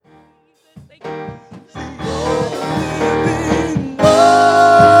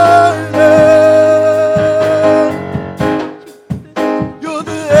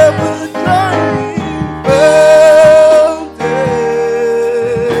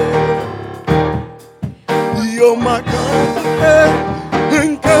Oh, my comforter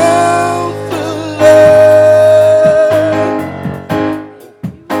and counselor.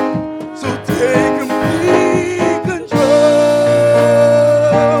 So take complete control.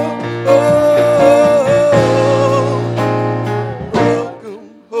 Oh, welcome,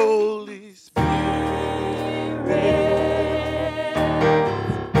 Holy Spirit.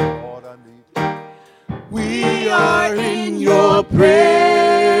 Lord, I need We are in your presence.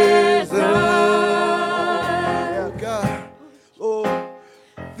 Oh, God. Oh,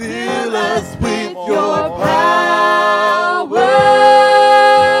 fill us with your power.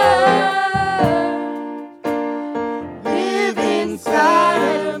 Live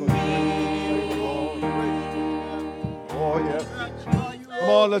inside of me. Oh, yes. Come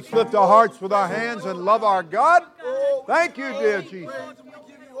on, let's lift our hearts with our hands and love our God. Thank you, dear Jesus.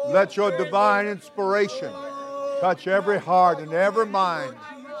 Let your divine inspiration touch every heart and every mind.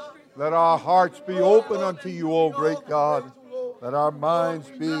 Let our hearts be open unto you, O great God. Let our minds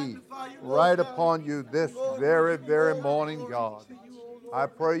be right upon you this very, very morning, God. I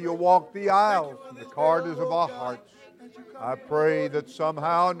pray you'll walk the aisles and the corridors of our hearts. I pray that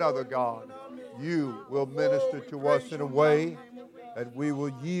somehow or another, God, you will minister to us in a way that we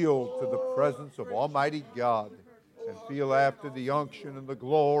will yield to the presence of Almighty God and feel after the unction and the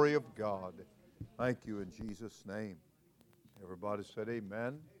glory of God. Thank you in Jesus' name. Everybody said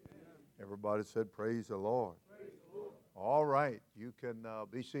amen. Everybody said praise the Lord. All right, you can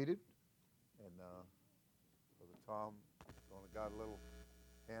be seated. And Brother Tom got a little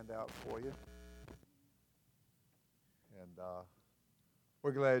handout for you. And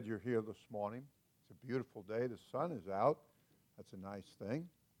we're glad you're here this morning. It's a beautiful day. The sun is out. That's a nice thing.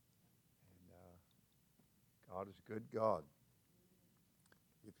 And God is a good God.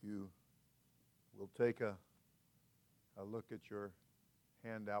 If you will take a look at your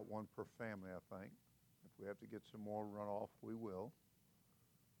handout, one per family, I think. If we have to get some more runoff, we will.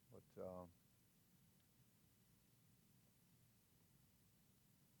 But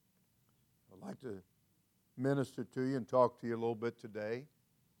I'd like to minister to you and talk to you a little bit today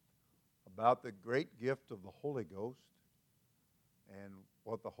about the great gift of the Holy Ghost and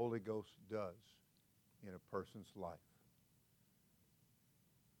what the Holy Ghost does in a person's life.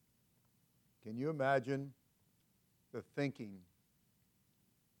 Can you imagine the thinking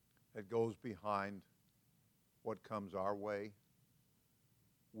that goes behind what comes our way?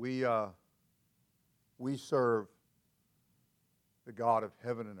 We serve the God of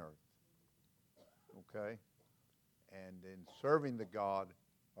heaven and earth, okay? And in serving the God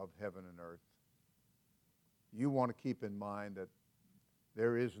of heaven and earth, you want to keep in mind that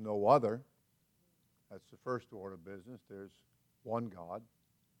there is no other. That's the first order of business. There's one God,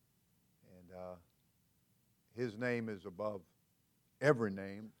 and His name is above every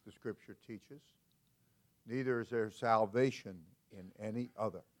name, the Scripture teaches. Neither is there salvation in any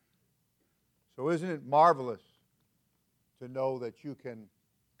other. So isn't it marvelous to know that you can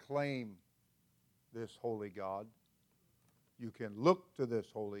claim this holy God? You can look to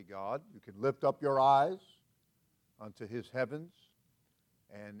this holy God. You can lift up your eyes unto His heavens,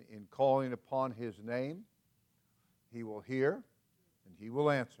 and in calling upon His name, He will hear and He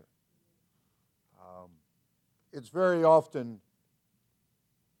will answer. It's very often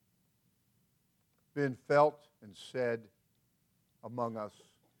been felt and said among us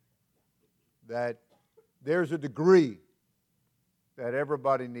that there's a degree that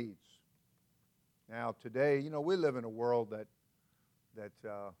everybody needs. Now today, we live in a world that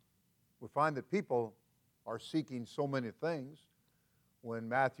we find that people are seeking so many things. When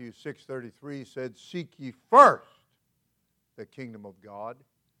Matthew 6:33 said, "Seek ye first the kingdom of God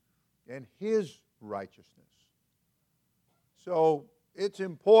and His righteousness." So it's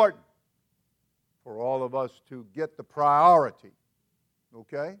important for all of us to get the priority,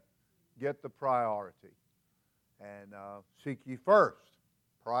 okay? Get the priority. And seek ye first,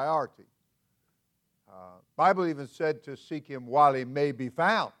 priority. Bible even said to seek Him while He may be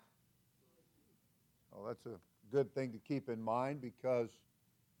found. Well, that's a good thing to keep in mind, because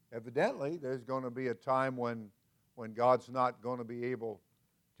evidently there's going to be a time when God's not going to be able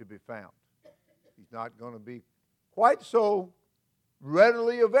to be found. He's not going to be quite so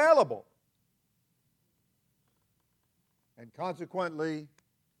readily available. And consequently,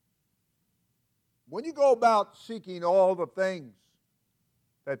 when you go about seeking all the things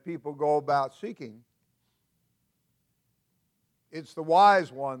that people go about seeking, it's the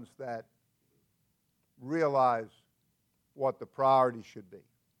wise ones that realize what the priority should be.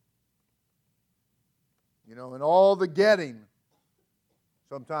 In all the getting,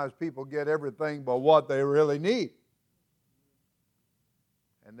 sometimes people get everything but what they really need.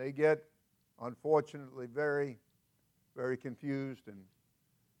 And they get unfortunately very, very confused and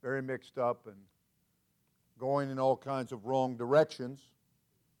very mixed up and going in all kinds of wrong directions.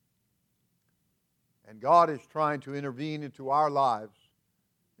 And God is trying to intervene into our lives,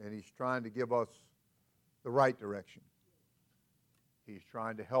 and He's trying to give us the right direction. He's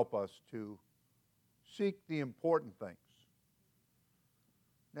trying to help us to seek the important things.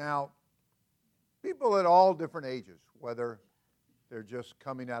 Now, people at all different ages, whether they're just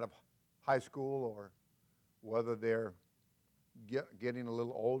coming out of high school or whether they're getting a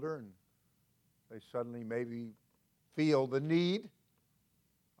little older and they suddenly maybe feel the need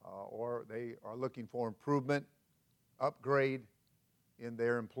or they are looking for improvement, upgrade in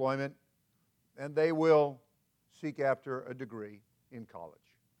their employment, and they will seek after a degree in college.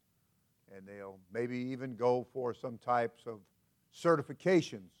 And they'll maybe even go for some types of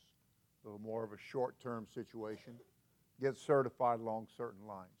certifications, a little more of a short-term situation, get certified along certain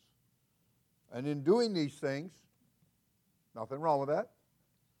lines. And in doing these things, nothing wrong with that.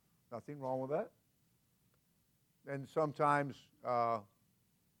 Nothing wrong with that. And sometimes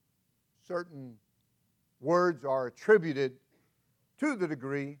certain words are attributed to the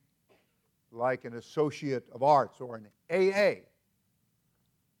degree, like an Associate of Arts or an AA,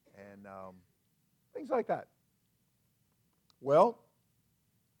 and things like that. Well,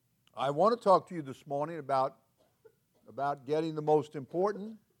 I want to talk to you this morning about getting the most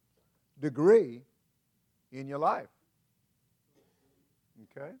important degree in your life.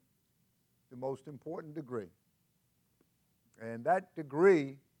 Okay? The most important degree. And that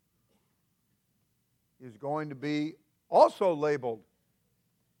degree is going to be also labeled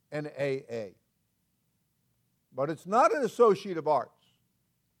an AA. But it's not an Associate of Arts.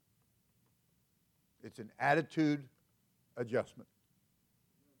 It's an attitude adjustment.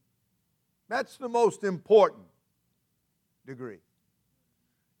 That's the most important degree.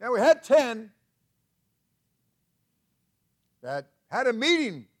 Now, we had 10 that had a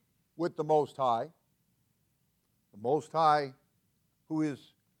meeting with the Most High. The Most High, who is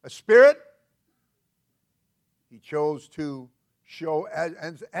a spirit, He chose to show,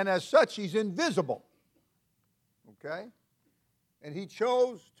 and as such, He's invisible. Okay? And He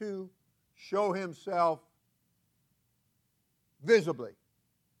chose to show Himself visibly.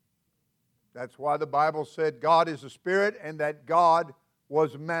 That's why the Bible said God is a spirit and that God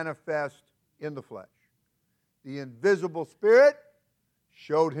was manifest in the flesh. The invisible spirit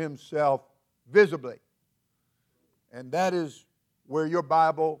showed Himself visibly. And that is where your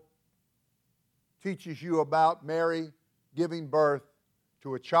Bible teaches you about Mary giving birth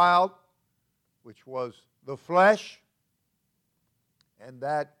to a child, which was the flesh, and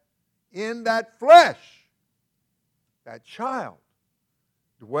that in that flesh, that child,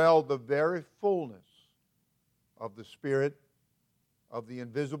 dwelled the very fullness of the Spirit of the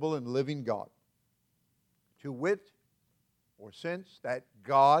invisible and living God. To wit, or since that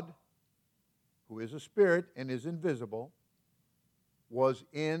God, who is a spirit and is invisible, was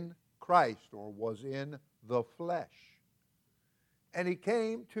in Christ, or was in the flesh. And He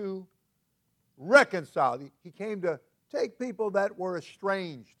came to reconcile. He came to take people that were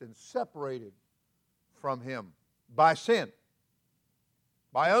estranged and separated from Him by sin,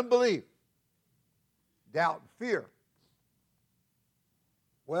 by unbelief, doubt, and fear.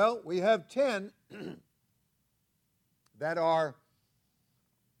 Well, we have 10 that are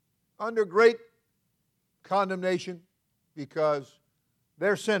under great condemnation because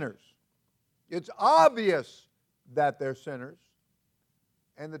they're sinners. It's obvious that they're sinners.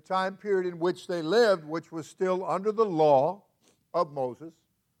 And the time period in which they lived, which was still under the law of Moses,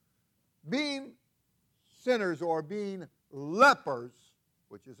 being sinners or being lepers,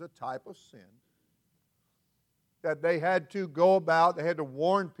 which is a type of sin, that they had to go about, they had to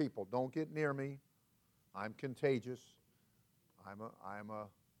warn people, don't get near me, I'm contagious, I'm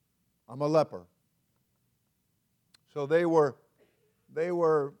a leper. So they were,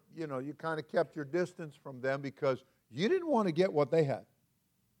 you kind of kept your distance from them because you didn't want to get what they had.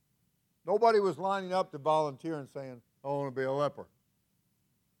 Nobody was lining up to volunteer and saying, I want to be a leper.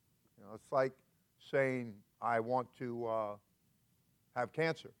 It's like saying, I want to have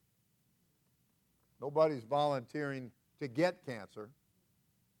cancer. Nobody's volunteering to get cancer.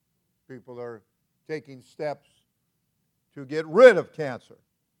 People are taking steps to get rid of cancer.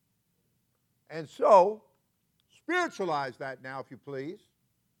 And so, spiritualize that now, if you please.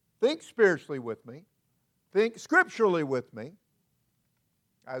 Think spiritually with me. Think scripturally with me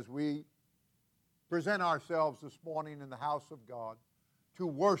as we present ourselves this morning in the house of God to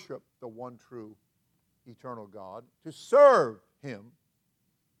worship the one true eternal God, to serve Him.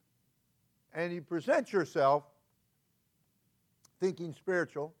 And you present yourself thinking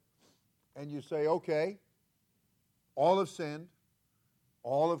spiritual, and you say, okay, all have sinned,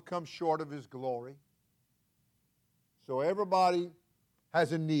 all have come short of His glory, so everybody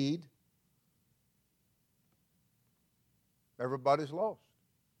has a need, everybody's lost.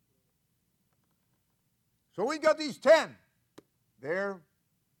 So we got these 10. They're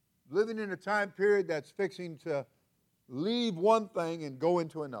living in a time period that's fixing to leave one thing and go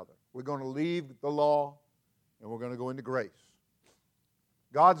into another. We're going to leave the law and we're going to go into grace.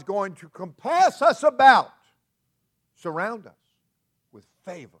 God's going to compass us about, surround us with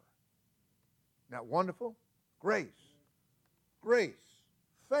favor. Isn't that wonderful? Grace,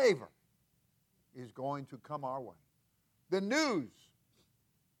 favor is going to come our way. The news,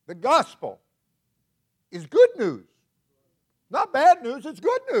 the gospel, is good news. Not bad news, it's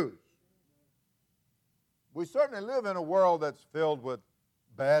good news. We certainly live in a world that's filled with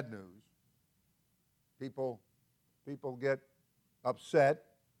bad news. People get upset.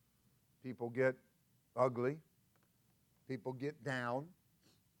 People get ugly. People get down.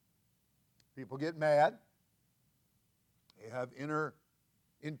 People get mad. They have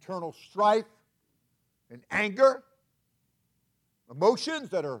internal strife and anger, emotions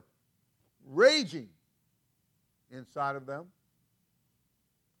that are raging inside of them.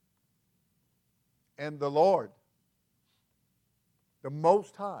 And the Lord, the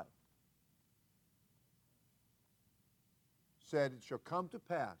Most High, said, it shall come to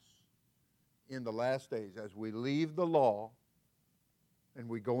pass in the last days, as we leave the law and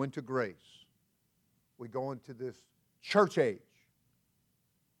we go into grace, we go into this church age.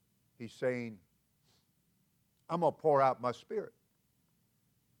 He's saying, I'm going to pour out my Spirit.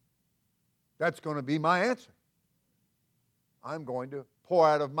 That's going to be my answer. I'm going to pour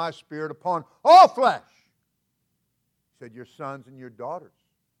out of my Spirit upon all flesh. He said, your sons and your daughters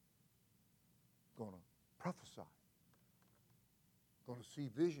are going to prophesy, going to see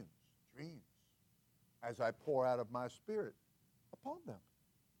visions, dreams, as I pour out of my Spirit upon them.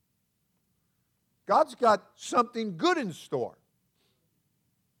 God's got something good in store.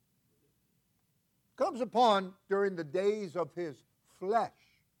 Comes upon during the days of His flesh,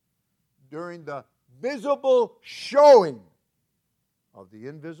 during the visible showing of the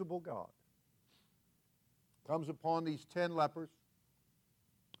invisible God. Comes upon these 10 lepers,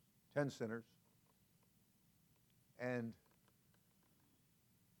 10 sinners, and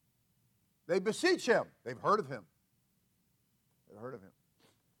they beseech Him. They've heard of Him. They've heard of Him.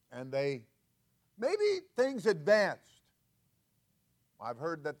 And maybe things advanced. I've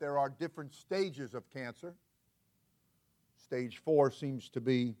heard that there are different stages of cancer. Stage 4 seems to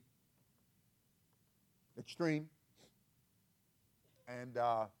be extreme. And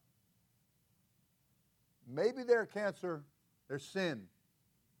maybe their cancer, their sin,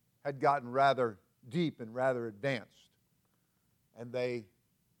 had gotten rather deep and rather advanced. And they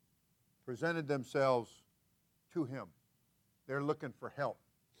presented themselves to Him. They're looking for help.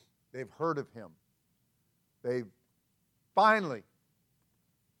 They've heard of Him. They've finally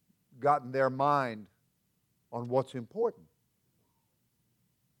gotten their mind on what's important.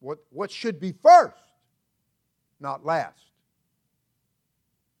 What should be first, not last.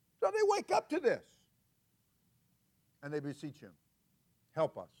 So they wake up to this. And they beseech Him,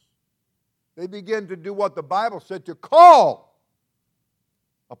 help us. They begin to do what the Bible said, to call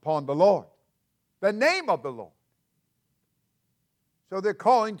upon the Lord, the name of the Lord. So they're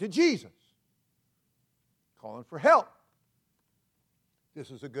calling to Jesus, calling for help.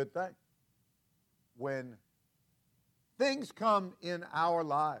 This is a good thing. When things come in our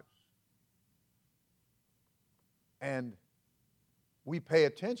lives and we pay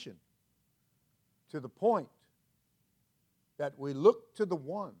attention to the point that we look to the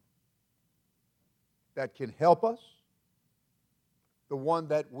one that can help us, the one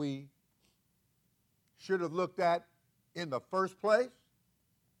that we should have looked at in the first place.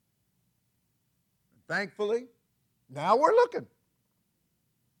 Thankfully, now we're looking.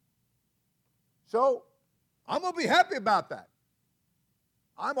 So, I'm going to be happy about that.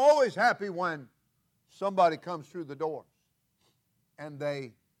 I'm always happy when somebody comes through the doors and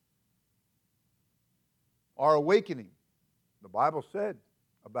they are awakening. The Bible said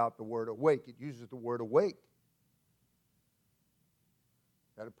about the word awake. It uses the word awake.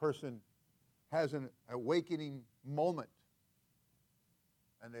 That a person has an awakening moment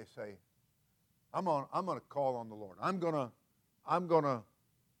and they say, I'm going to call on the Lord. I'm going to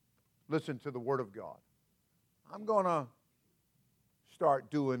listen to the Word of God. I'm going to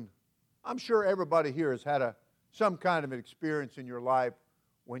start doing, I'm sure everybody here has had some kind of an experience in your life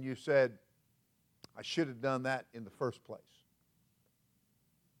when you said, I should have done that in the first place.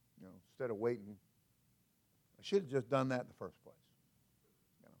 Instead of waiting, I should have just done that in the first place.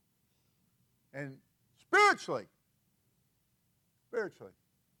 And spiritually,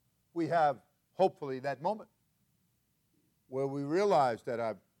 we have hopefully that moment where we realize that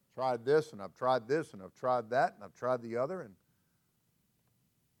I've tried this and I've tried this and I've tried that and I've tried the other, and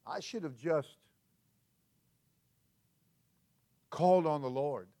I should have just called on the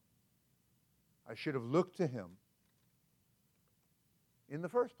Lord. I should have looked to Him in the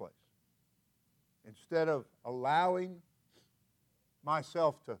first place, instead of allowing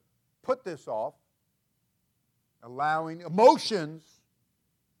myself to put this off, allowing emotions,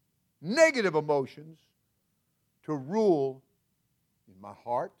 negative emotions, to rule in my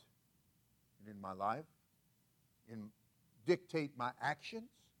heart and in my life, and dictate my actions.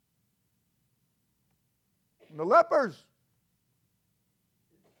 And the lepers,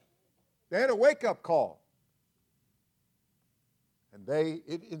 they had a wake-up call. And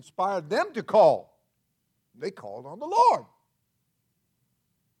it inspired them to call. They called on the Lord.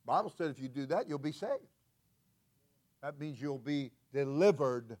 The Bible said if you do that, you'll be saved. That means you'll be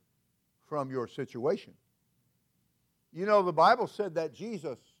delivered from your situation. You know, the Bible said that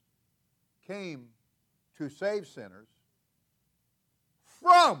Jesus came to save sinners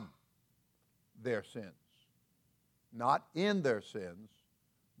from their sins. Not in their sins,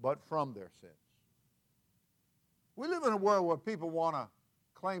 but from their sins. We live in a world where people want to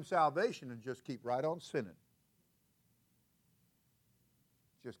claim salvation and just keep right on sinning.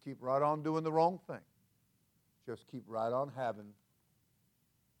 Just keep right on doing the wrong thing. Just keep right on having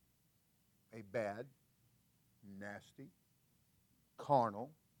a bad, nasty, carnal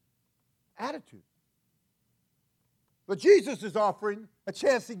attitude. But Jesus is offering a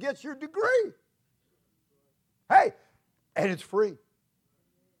chance to get your degree. Hey, and it's free.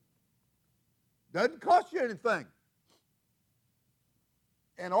 Doesn't cost you anything.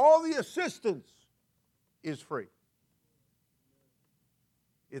 And all the assistance is free.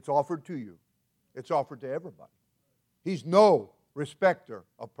 It's offered to you. It's offered to everybody. He's no respecter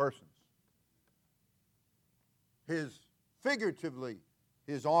of persons. Figuratively,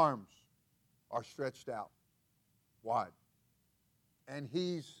 his arms are stretched out wide. And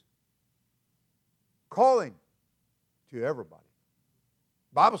he's calling to everybody.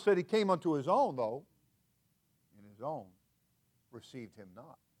 The Bible said he came unto his own, though, and his own received him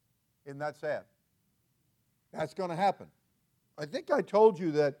not. Isn't that sad? That's going to happen. I think I told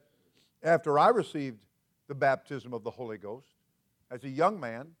you that after I received the baptism of the Holy Ghost, as a young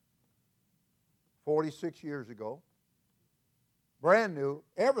man, 46 years ago, brand new,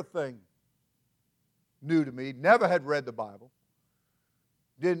 everything new to me, never had read the Bible,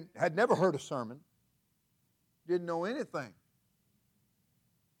 had never heard a sermon, didn't know anything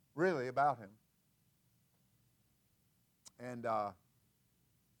really about him. And,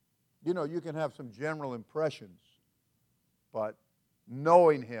 you can have some general impressions, but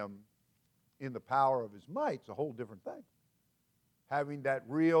knowing him in the power of his might is a whole different thing. Having that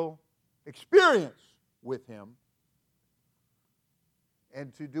real experience with him,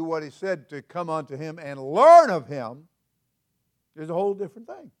 and to do what he said, to come unto him and learn of him, is a whole different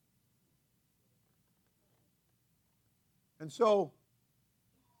thing. And so,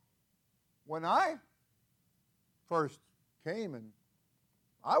 when I first came, and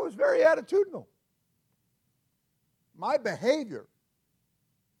I was very attitudinal. My behavior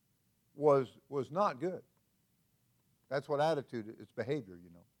was not good. That's what attitude is. It's behavior,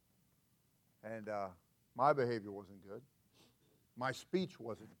 And my behavior wasn't good. My speech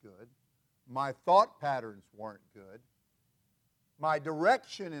wasn't good. My thought patterns weren't good. My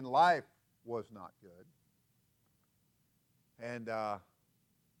direction in life was not good. And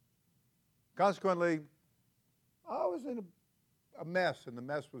consequently, I was in a mess, and the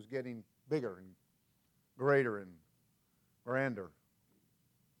mess was getting bigger and greater and grander.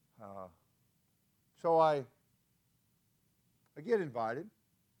 So I get invited,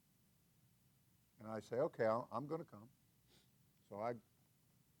 and I say, okay, I'm going to come. So I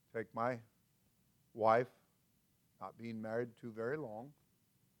take my wife, not being married too very long,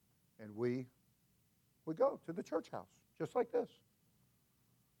 and we go to the church house, just like this.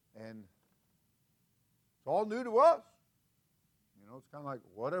 And it's all new to us. It's kind of like,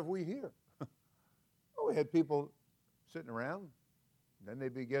 what have we here? Well, we had people sitting around, and then they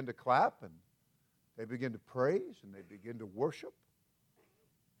begin to clap, and they begin to praise, and they begin to worship.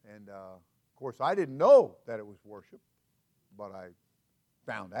 And, of course, I didn't know that it was worship, but I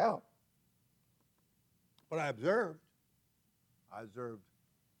found out. But I observed. I observed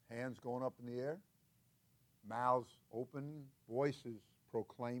hands going up in the air, mouths open, voices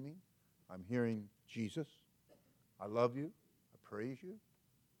proclaiming, I'm hearing Jesus. I love you. I praise you.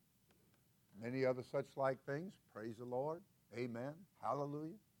 Many other such like things. Praise the Lord. Amen.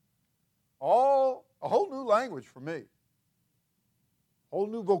 Hallelujah. A whole new language for me. Whole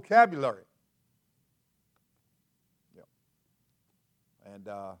new vocabulary. Yeah. And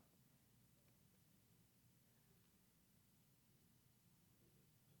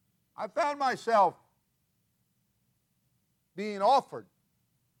I found myself being offered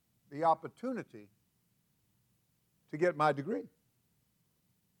the opportunity to get my degree.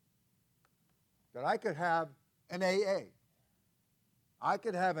 That I could have an AA. I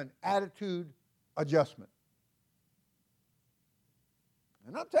could have an attitude adjustment.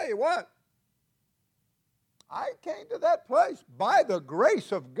 And I'll tell you what, I came to that place by the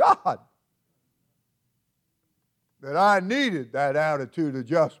grace of God that I needed that attitude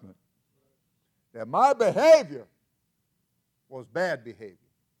adjustment. That my behavior was bad behavior.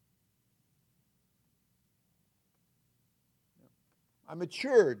 I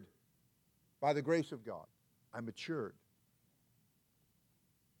matured by the grace of God. I matured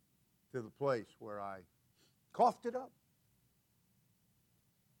to the place where I coughed it up.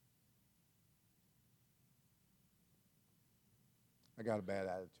 I got a bad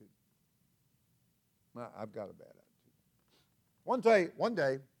attitude. I've got a bad attitude. One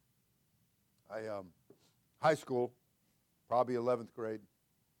day, high school, probably 11th grade,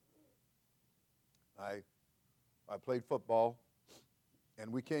 I played football,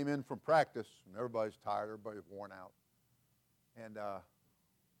 and we came in from practice, and everybody's tired, everybody's worn out. And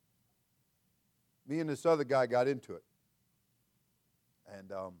me and this other guy got into it.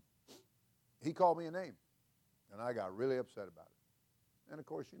 And he called me a name, and I got really upset about it. And, of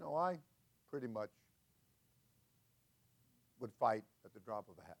course, I pretty much would fight at the drop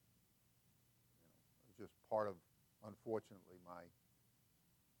of a hat. It was just part of, unfortunately, my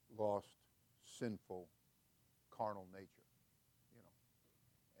lost, sinful, carnal nature.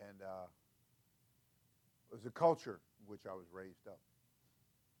 And it was a culture in which I was raised up.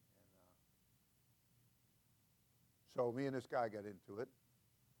 And so me and this guy got into it.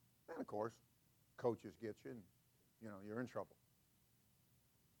 And, of course, coaches get you, and, you're in trouble.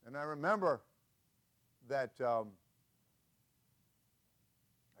 And I remember that I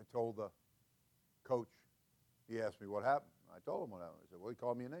told the coach, he asked me what happened. I told him what happened. I said, well, he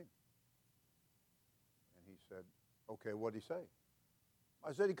called me a name. And he said, okay, what'd he say?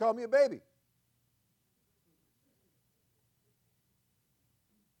 I said, he called me a baby.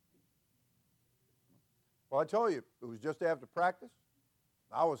 Well, I told you, it was just after practice.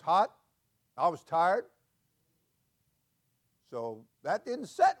 I was hot. I was tired. So that didn't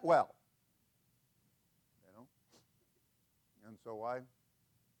set well. And so I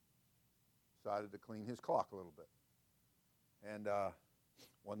decided to clean his clock a little bit. And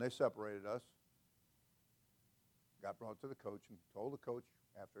when they separated us, got brought to the coach and told the coach,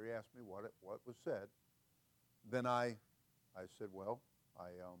 after he asked me what was said, then I said, well,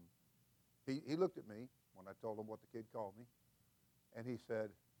 he looked at me when I told him what the kid called me, and he said,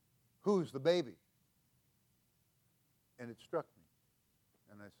 who's the baby? And it struck me.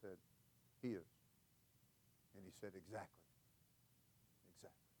 And I said, he is. And he said, exactly.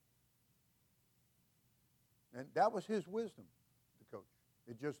 And that was his wisdom, the coach.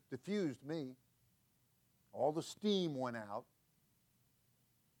 It just diffused me. All the steam went out.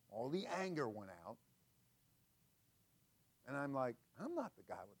 All the anger went out. And I'm like, I'm not the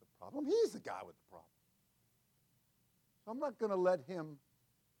guy with the problem. He's the guy with the problem. So I'm not going to let him,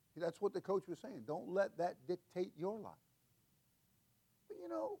 that's what the coach was saying. Don't let that dictate your life.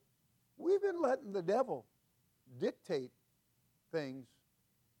 But we've been letting the devil dictate things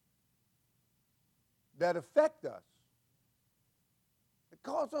that affect us. It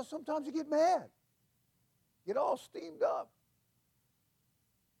causes us sometimes to get mad, get all steamed up.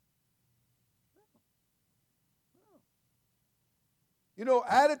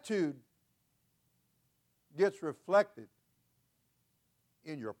 Attitude gets reflected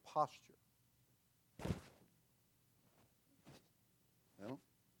in your posture.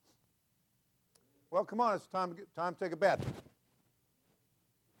 Well, come on, it's time to take a bath.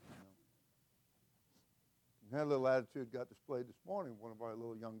 That little attitude got displayed this morning. One of our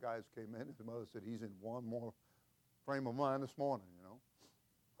little young guys came in, and his mother said he's in one more frame of mind this morning.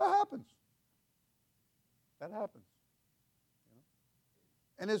 That happens. That happens.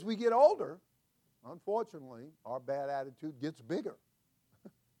 And as we get older, unfortunately, our bad attitude gets bigger.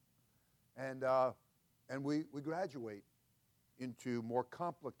 and we graduate into more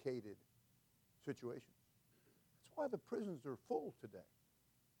complicated situations. That's why the prisons are full today.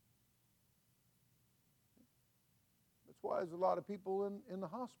 That's why there's a lot of people in the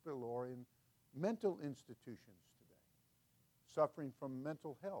hospital or in mental institutions today suffering from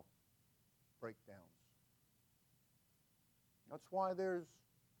mental health breakdowns. That's why there's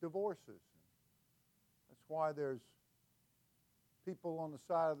divorces, why there's people on the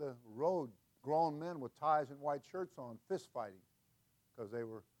side of the road, grown men with ties and white shirts on, fist fighting, because they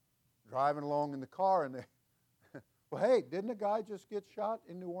were driving along in the car and they, well, hey, didn't a guy just get shot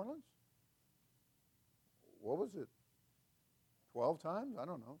in New Orleans? What was it? 12 times? I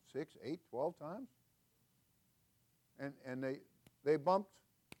don't know, 6, 8, 12 times? And they bumped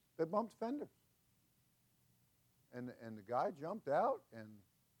fenders. And the guy jumped out and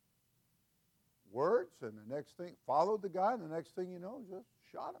words, and the next thing, followed the guy, and the next thing you know, just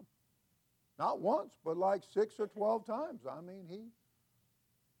shot him. Not once, but like 6 or 12 times. I mean, he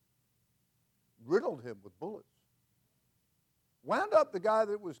riddled him with bullets. Wound up the guy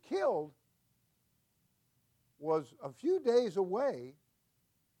that was killed was a few days away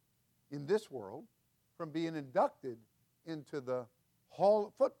in this world from being inducted into the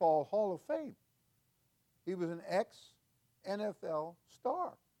Football Hall of Fame. He was an ex-NFL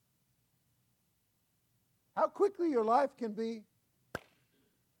star. How quickly your life can be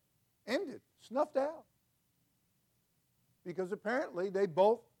ended, snuffed out. Because apparently they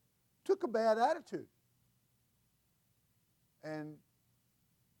both took a bad attitude. And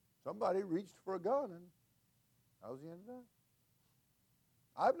somebody reached for a gun, and that was the end of that.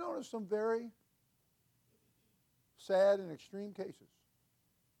 I've noticed some very sad and extreme cases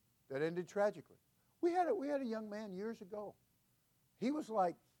that ended tragically. We had a young man years ago. He was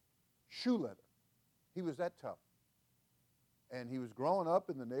like shoe leather. He was that tough. And he was growing up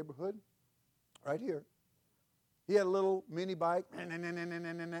in the neighborhood right here. He had a little mini bike, you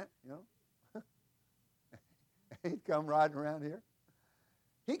know. He'd come riding around here.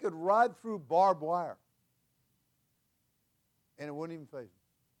 He could ride through barbed wire, and it wouldn't even faze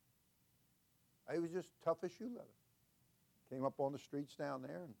him. He was just tough as shoe leather. Came up on the streets down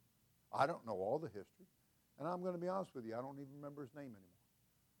there, and I don't know all the history. And I'm going to be honest with you, I don't even remember his name anymore.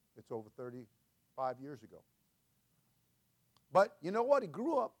 It's over 35 years ago. But you know what? He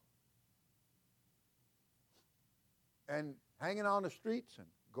grew up and hanging on the streets and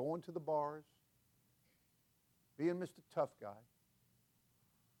going to the bars, being Mr. Tough Guy.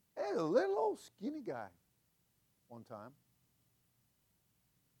 Hey, a little old skinny guy one time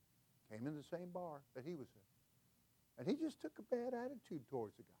came in the same bar that he was in. And he just took a bad attitude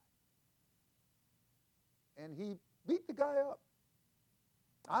towards the guy. And he beat the guy up.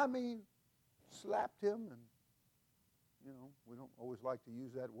 I mean, slapped him, and, you know, we don't always like to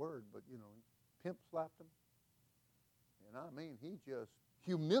use that word, but, you know, pimp slapped him. And I mean, he just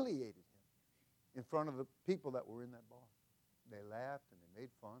humiliated him in front of the people that were in that bar. They laughed and they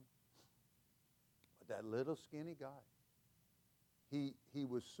made fun. But that little skinny guy, he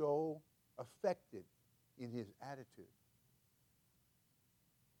was so affected in his attitude,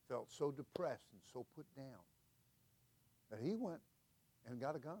 felt so depressed and so put down, that he went and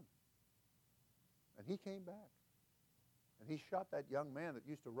got a gun. And he came back. And he shot that young man that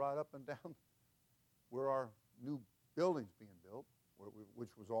used to ride up and down where our new building's being built,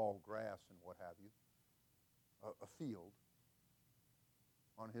 which was all grass and what have you, a field,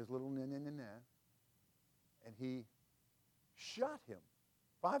 on his little na-na-na-na. And he shot him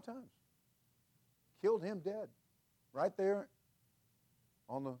 5 times. Killed him dead. Right there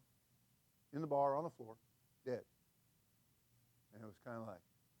in the bar on the floor, dead. And it was kind of like,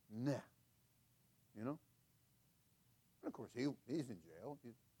 nah. You know? And of course, he's in jail.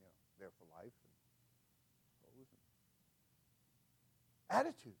 He's there for life.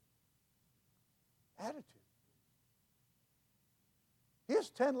 Attitude. Here's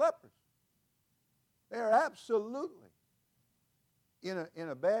 10 lepers. They are absolutely in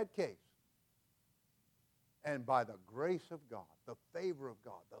a bad case. And by the grace of God, the favor of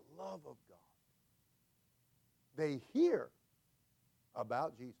God, the love of God, they hear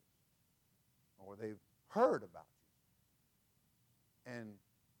about Jesus, or they've heard about Jesus. And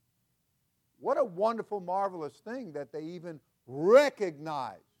what a wonderful, marvelous thing that they even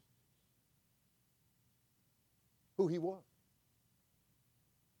recognized who he was.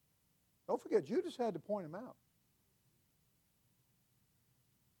 Don't forget, Judas had to point him out.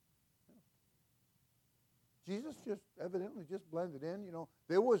 Jesus just evidently just blended in. You know,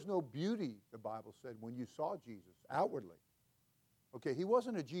 there was no beauty, the Bible said, when you saw Jesus outwardly. Okay, he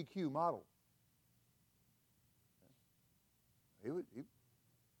wasn't a GQ model. He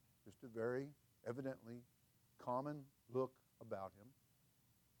just a very evidently common look about him.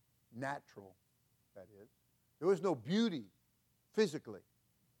 Natural, that is. There was no beauty physically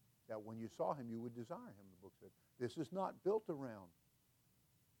that when you saw him, you would desire him, the book said. This is not built around,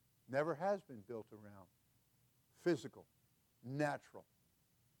 never has been built around physical, natural.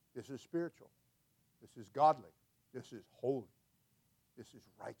 This is spiritual. This is godly. This is holy. This is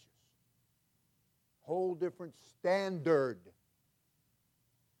righteous. Whole different standard.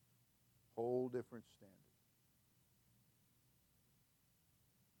 Whole different standard.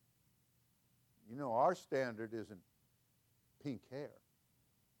 You know, our standard isn't pink hair.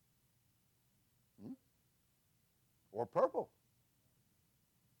 Or purple.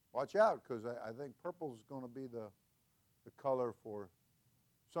 Watch out, because I think purple is going to be the color for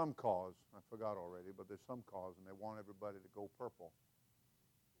some cause. I forgot already, but there's some cause, and they want everybody to go purple.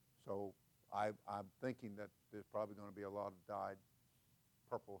 So I'm thinking that there's probably going to be a lot of dyed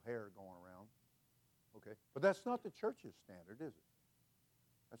purple hair going around. Okay, but that's not the church's standard, is it?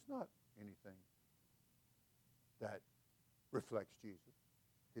 That's not anything that reflects Jesus,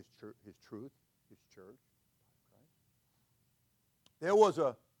 his truth, his church. There was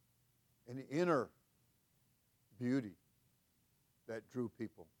an inner beauty that drew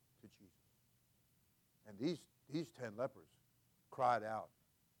people to Jesus. And these 10 lepers cried out,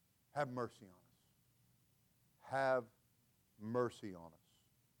 "Have mercy on us. Have mercy on us.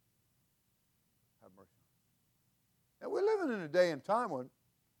 Have mercy on us." And we're living in a day and time when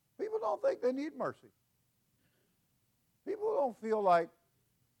people don't think they need mercy. People don't feel like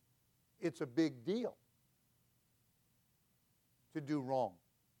it's a big deal to do wrong,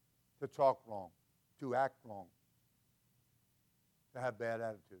 to talk wrong, to act wrong, to have bad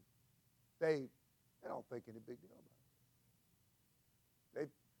attitude. They don't think any big deal about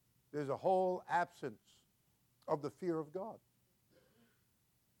it. There's a whole absence of the fear of God.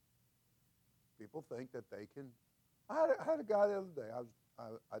 People think that they can. I had a guy the other day.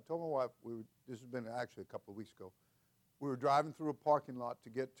 I told my wife, this has been actually a couple of weeks ago. We were driving through a parking lot to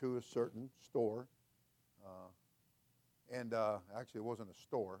get to a certain store. And actually, it wasn't a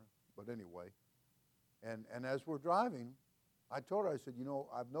store, but anyway. And as we're driving, I told her, I said, you know,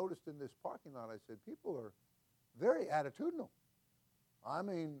 I've noticed in this parking lot, I said, people are very attitudinal. I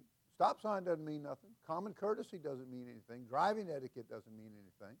mean, stop sign doesn't mean nothing. Common courtesy doesn't mean anything. Driving etiquette doesn't mean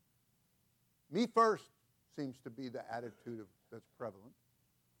anything. Me first seems to be the attitude that's prevalent.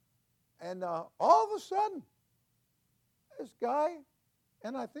 And all of a sudden, this guy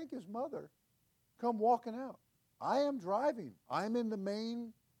and I think his mother come walking out. I am driving. I'm in the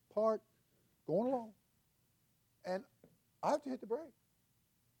main part going along. And I have to hit the brake.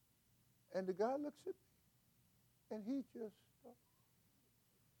 And the guy looks at me, and he just stopped.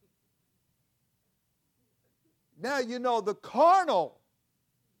 Now, you know, the carnal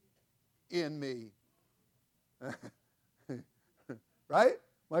in me, right?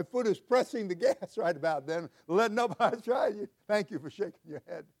 My foot is pressing the gas right about then. Letting up, I try. Thank you for shaking your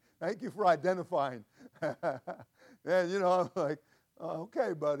head. Thank you for identifying. And, you know, I'm like, oh,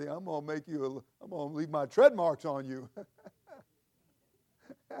 okay, buddy, I'm going to leave my tread marks on you.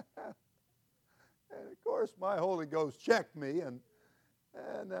 And, of course, my Holy Ghost checked me, and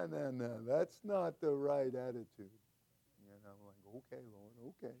no, that's not the right attitude. And I'm like, okay, Lord,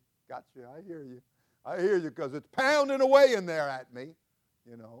 okay, got you. I hear you, because it's pounding away in there at me,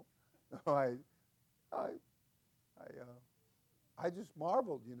 you know. I just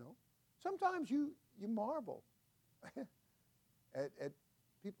marveled, you know. Sometimes you marvel at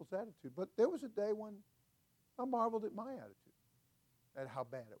people's attitude. But there was a day when I marveled at my attitude, at how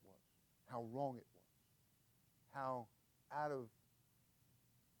bad it was, how wrong it was, how out of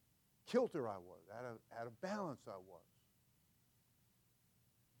kilter I was, out of balance I was.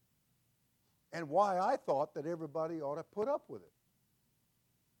 And why I thought that everybody ought to put up with it.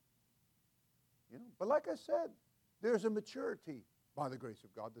 You know, but like I said, there's a maturity by the grace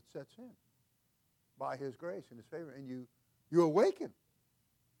of God that sets in, by His grace and His favor, and you awaken,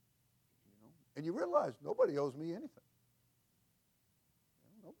 you know, and you realize nobody owes me anything. You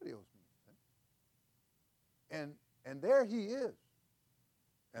know, nobody owes me anything. And there He is,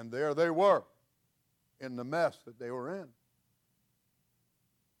 and there they were, in the mess that they were in,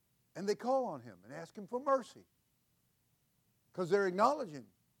 and they call on Him and ask Him for mercy, because they're acknowledging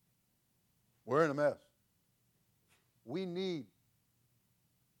we're in a mess. We need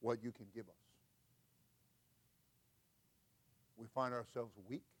what you can give us. We find ourselves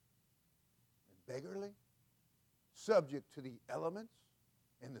weak and beggarly, subject to the elements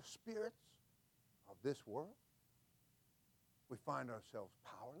and the spirits of this world. We find ourselves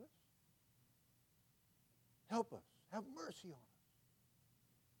powerless. Help us. Have mercy on us.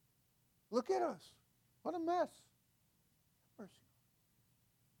 Look at us. What a mess. Have mercy on us.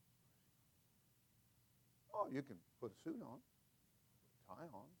 Oh, you can put a suit on, put a tie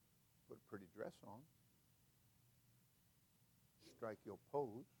on, put a pretty dress on, strike your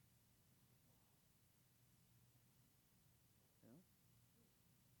pose. Yeah.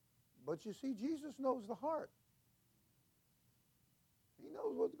 But you see, Jesus knows the heart. He knows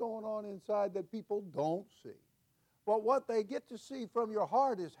knows what's going on inside that people don't see. But what they get to see from your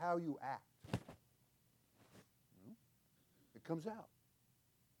heart is how you act. It comes out.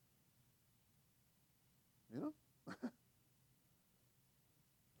 You know?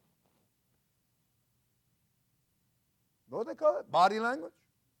 What do they call it? Body language?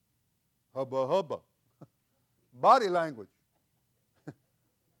 Hubba hubba. Body language.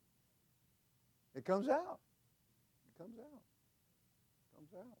 It comes out. It comes out. It comes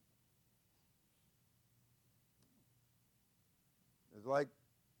out. It's like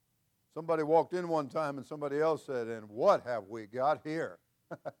somebody walked in one time and somebody else said, "And what have we got here?"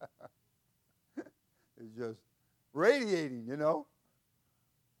 It's just radiating, you know.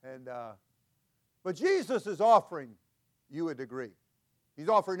 And but Jesus is offering you a degree. He's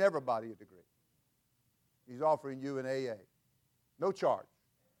offering everybody a degree. He's offering you an AA. No charge.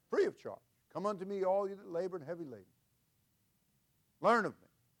 Free of charge. Come unto me, all you that labor and heavy laden. Learn of me.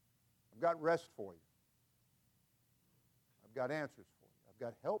 I've got rest for you. I've got answers for you. I've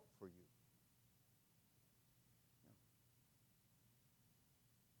got help for you.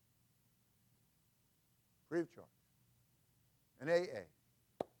 Free of charge. An AA.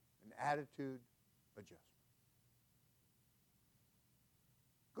 An attitude adjustment.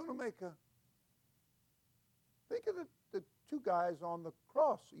 Going to make a... Think of the two guys on the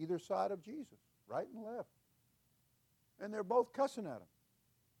cross, either side of Jesus, right and left. And they're both cussing at him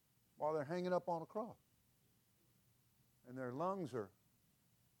while they're hanging up on a cross. And their lungs are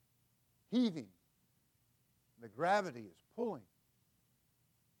heaving. The gravity is pulling.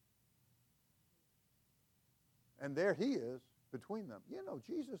 And there he is between them. You know,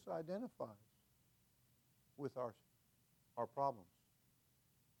 Jesus identifies with our problems.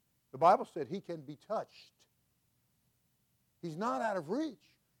 The Bible said he can be touched. He's not out of reach.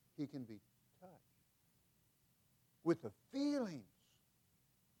 He can be touched with the feelings.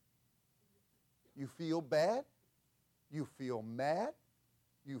 You feel bad. You feel mad.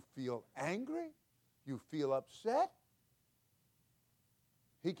 You feel angry. You feel upset.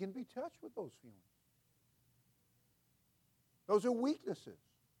 He can be touched with those feelings. Those are weaknesses.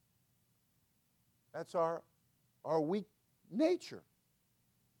 That's our weak nature.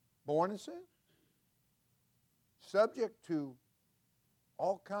 Born in sin. Subject to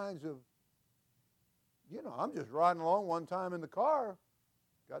all kinds of, I'm just riding along one time in the car,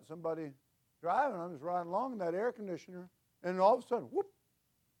 got somebody driving, I'm just riding along in that air conditioner, and all of a sudden, whoop,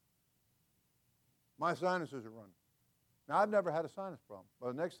 my sinuses are running. Now, I've never had a sinus problem,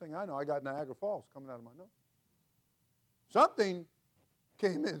 but the next thing I know, I got Niagara Falls coming out of my nose. Something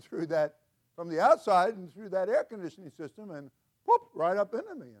came in through that, from the outside and through that air conditioning system, and whoop, right up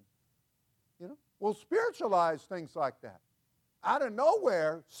into me. And, we'll spiritualize things like that. Out of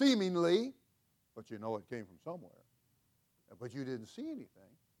nowhere, seemingly, but it came from somewhere. But you didn't see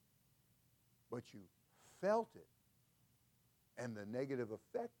anything. But you felt it and the negative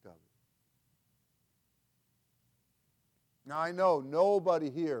effect of it. Now, I know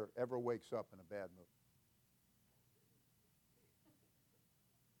nobody here ever wakes up in a bad mood.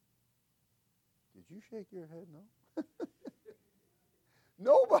 Did you shake your head? No?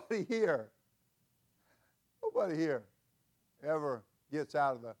 Nobody here ever gets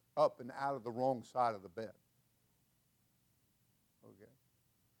up and out of the wrong side of the bed. Okay.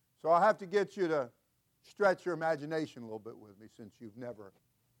 So I have to get you to stretch your imagination a little bit with me, since you've never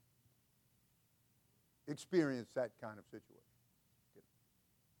experienced that kind of situation.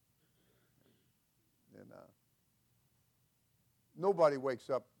 And nobody wakes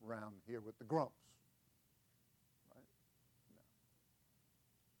up around here with the grumps. Right?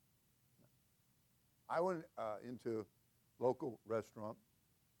 No. I went into a local restaurant,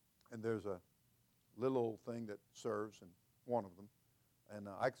 and there's a little old thing that serves, and one of them. And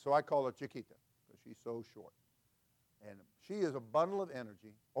so I call her Chiquita, because she's so short. And she is a bundle of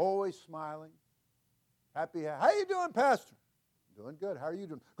energy, always smiling, happy. How you doing, Pastor? Doing good. How are you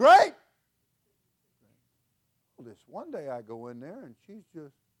doing? Great! Well, this one day I go in there, and she's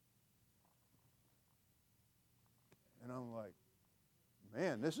just, and I'm like,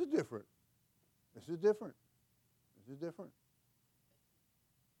 man, this is different. This is different. This is different.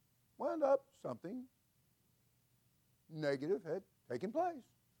 Wound up, something negative had taken place.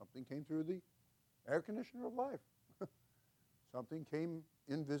 Something came through the air conditioner of life. Something came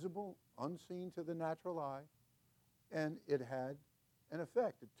invisible, unseen to the natural eye, and it had an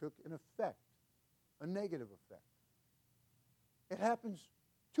effect. It took an effect, a negative effect. It happens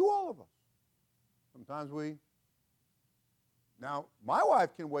to all of us. Sometimes now my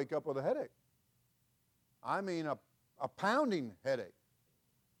wife can wake up with a headache. I mean a pounding headache.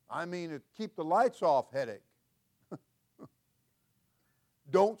 I mean a keep the lights off headache.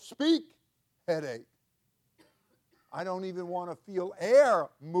 don't speak headache. I don't even want to feel air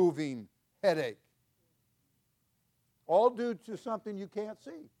moving headache. All due to something you can't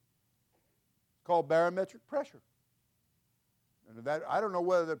see. It's called barometric pressure. And that, I don't know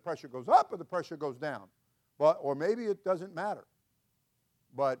whether the pressure goes up or the pressure goes down. Or maybe it doesn't matter.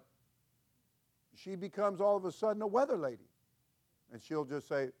 But she becomes all of a sudden a weather lady. And she'll just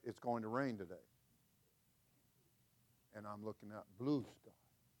say, it's going to rain today. And I'm looking up, blue sky.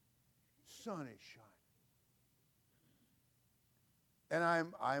 Sun is shining.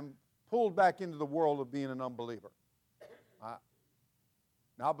 And I'm pulled back into the world of being an unbeliever.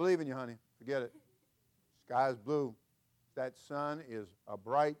 Not believing you, honey. Forget it. Sky's blue. That sun is a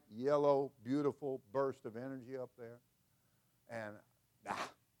bright, yellow, beautiful burst of energy up there. And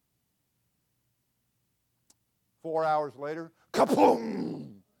 4 hours later,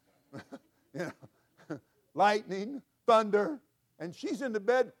 kaboom! Lightning, thunder, and she's in the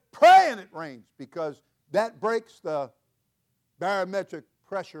bed praying it rains because that breaks the barometric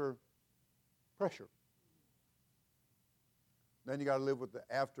pressure. Then you got to live with the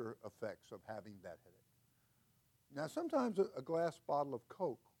after effects of having that headache. Now, sometimes a glass bottle of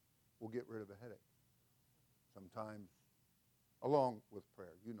Coke will get rid of a headache. Sometimes, along with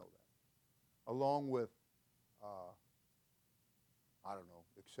prayer, you know that. Along with,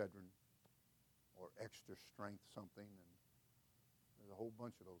 Excedrin or extra strength something, and there's a whole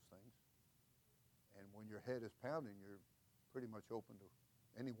bunch of those things. And when your head is pounding, you're pretty much open to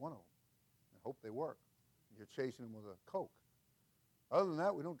any one of them. I hope they work. You're chasing them with a Coke. Other than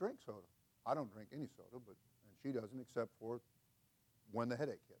that, we don't drink soda. I don't drink any soda, and she doesn't, except for when the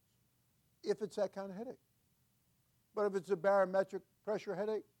headache hits. If it's that kind of headache. But if it's a barometric pressure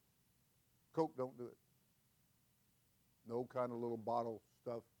headache, Coke don't do it. No kind of little bottle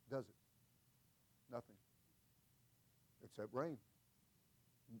stuff does it. Nothing. Except rain.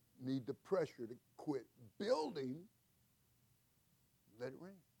 Need the pressure to quit building. Let it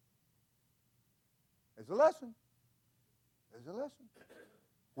rain. There's a lesson. There's a lesson.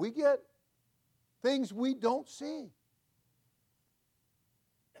 We get things we don't see.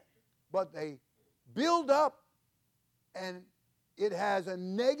 But they build up and it has a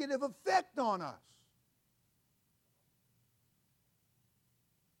negative effect on us.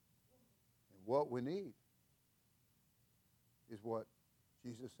 And what we need is what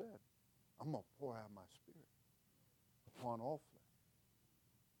Jesus said. I'm going to pour out my spirit upon all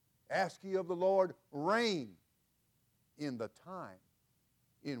flesh. Ask ye of the Lord rain in the time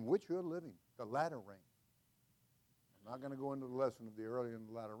in which you're living, the latter rain. I'm not going to go into the lesson of the early and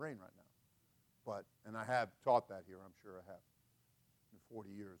the latter rain right now. And I have taught that here, I'm sure I have. In 40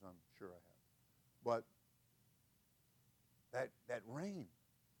 years, I'm sure I have. But that rain,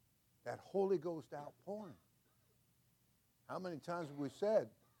 that Holy Ghost outpouring, how many times have we said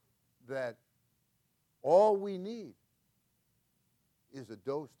that all we need is a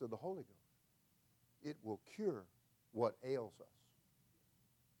dose of the Holy Ghost? It will cure what ails us.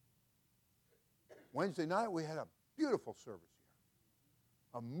 Wednesday night, we had a beautiful service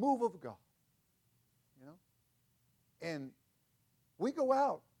here. A move of God. And we go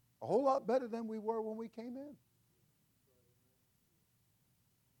out a whole lot better than we were when we came in.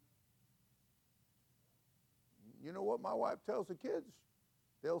 You know what my wife tells the kids?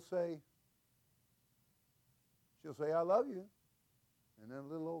 She'll say, I love you. And then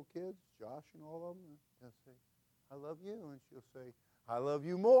little old kids, Josh and all of them, they'll say, I love you. And she'll say, I love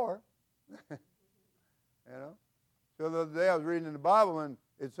you more. So the other day I was reading in the Bible and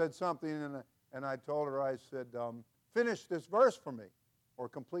it said something and I told her, I said, finish this verse for me or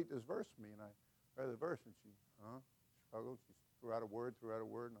complete this verse for me. And I read the verse and she struggled. She threw out a word.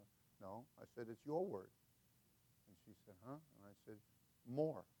 No, I said, it's your word. And she said, huh? And I said,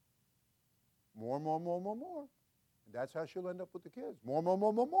 more. More. And that's how she'll end up with the kids. More.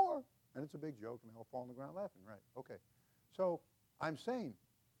 And it's a big joke, and they'll fall on the ground laughing. Right, okay. So I'm saying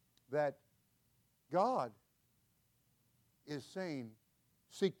that God is saying,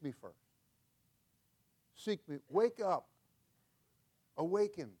 seek me first. Seek me. Wake up.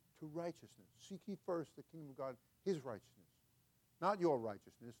 Awaken to righteousness. Seek ye first the kingdom of God, his righteousness. Not your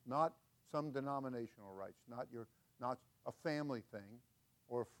righteousness, not some denominational righteousness, not a family thing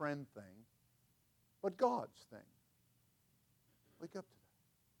or a friend thing, but God's thing. Wake up to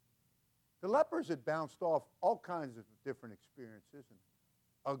that. The lepers had bounced off all kinds of different experiences and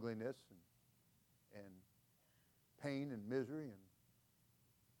ugliness and pain and misery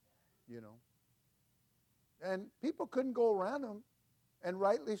and people couldn't go around them, and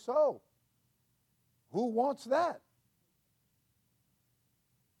rightly so. Who wants that?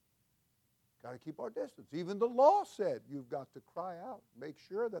 Got to keep our distance. Even the law said you've got to cry out. Make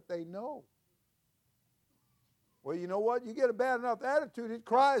sure that they know. Well, you know what? You get a bad enough attitude, it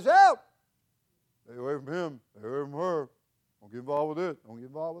cries out. Stay away from him. Stay away from her. Don't get involved with this. Don't get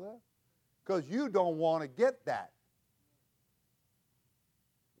involved with that. Because you don't want to get that.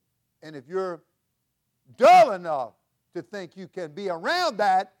 And if you're dull enough to think you can be around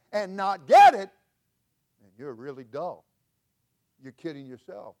that and not get it, then you're really dull. You're kidding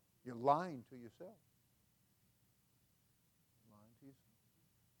yourself. You're lying to yourself. Lying to yourself.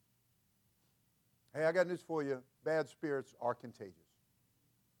 Hey, I got news for you. Bad spirits are contagious.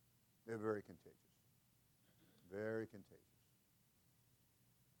 They're very contagious. Very contagious.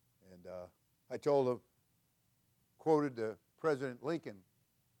 And I told him, quoted President Lincoln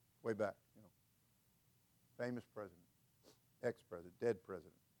way back, famous president, ex-president, dead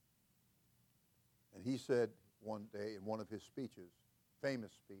president. And he said one day in one of his speeches,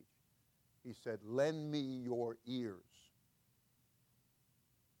 famous speech, he said, "Lend me your ears."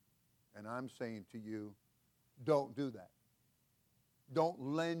 And I'm saying to you, don't do that. Don't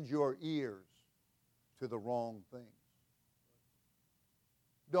lend your ears to the wrong things.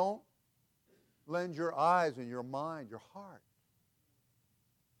 Don't lend your eyes and your mind, your heart.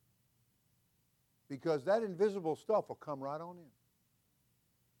 Because that invisible stuff will come right on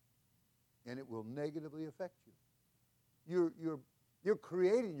in. And it will negatively affect you. You're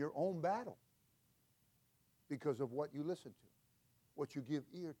creating your own battle because of what you listen to, what you give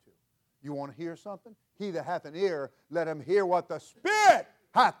ear to. You want to hear something? He that hath an ear, let him hear what the Spirit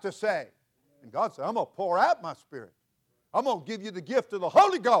hath to say. And God said, I'm going to pour out my Spirit. I'm going to give you the gift of the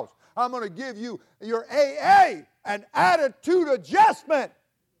Holy Ghost. I'm going to give you your AA, an attitude adjustment.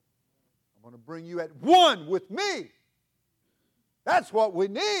 I'm going to bring you at one with me. That's what we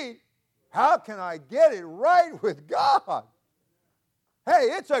need. How can I get it right with God? Hey,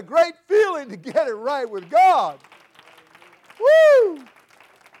 it's a great feeling to get it right with God. Woo!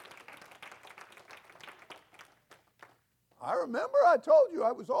 I remember I told you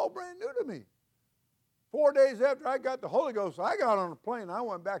I was all brand new to me. 4 days after I got the Holy Ghost, I got on a plane. I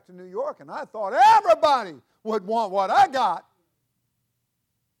went back to New York, and I thought everybody would want what I got.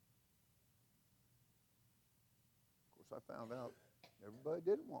 Of course, I found out everybody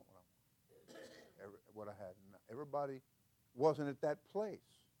didn't want what I had. Everybody wasn't at that place.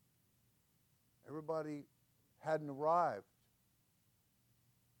 Everybody hadn't arrived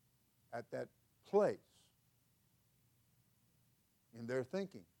at that place in their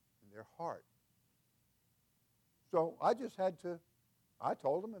thinking, in their heart. So I just had to, I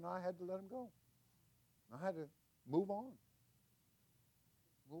told them, and I had to let them go. I had to move on.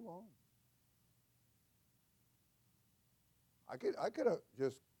 Move on. I could have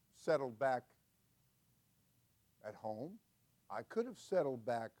just settled back at home. I could have settled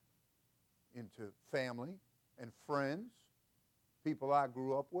back into family and friends, people I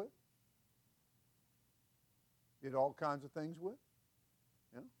grew up with, did all kinds of things with.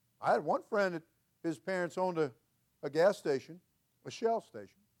 I had one friend that his parents owned a gas station, a Shell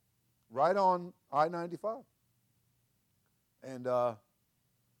station, right on I-95. And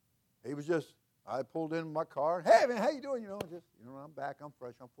he was just, I pulled in my car. Hey, man, how you doing? I'm back. I'm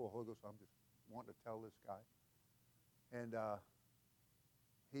fresh. I'm full of Holy Ghost. I'm just wanting to tell this guy. And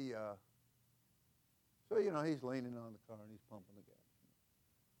he's leaning on the car and he's pumping the gas.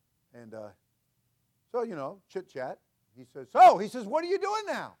 And chit-chat. He says, what are you doing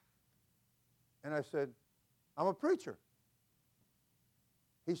now? And I said, I'm a preacher.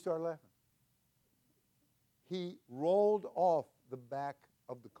 He started laughing. He rolled off the back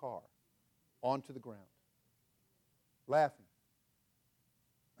of the car onto the ground, laughing.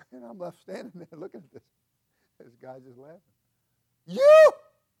 And I'm left standing there looking at this guy just laughing. You!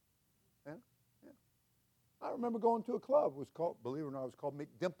 Yeah. I remember going to a club. It was called, believe it or not, it was called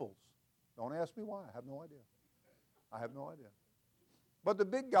McDimples. Don't ask me why. I have no idea. But the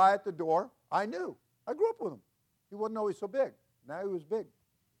big guy at the door, I knew. I grew up with him. He wasn't always so big. Now he was big.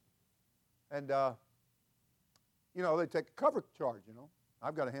 And, they take a cover charge,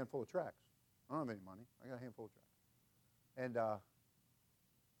 I've got a handful of tracts. I don't have any money. I got a handful of tracts. And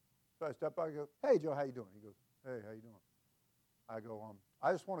so I step by and go, hey, Joe, how you doing? He goes, hey, how you doing? I go,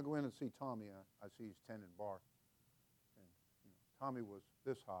 I just want to go in and see Tommy. I see he's tending bar. And Tommy was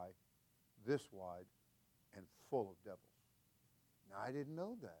this high, this wide, and full of devils. Now, I didn't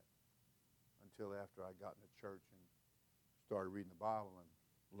know that until after I got into church and started reading the Bible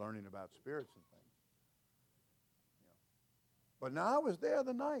and learning about spirits and things. But now I was there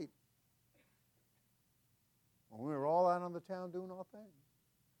the night when we were all out on the town doing our thing.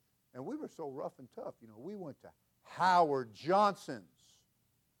 And we were so rough and tough. We went to Howard Johnson's.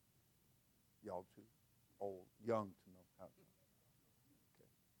 Y'all too old, young to know how to. Okay.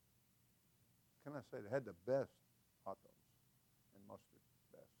 Can I say they had the best hot dogs and mustard,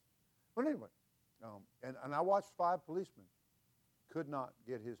 best. But anyway, and I watched 5 policemen could not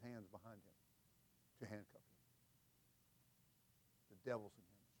get his hands behind him to handcuff him. The devil's in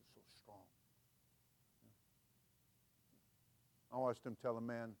him is just so strong. I watched him tell a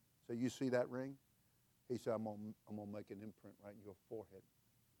man, say, you see that ring? He said, I'm gonna make an imprint right in your forehead.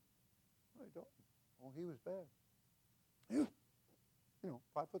 No, he don't. Oh, he was bad. You know,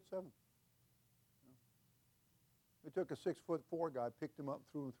 5'7". They took a 6'4" guy, picked him up, and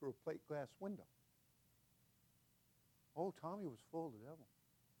threw him through a plate glass window. Oh, Tommy was full of the devil.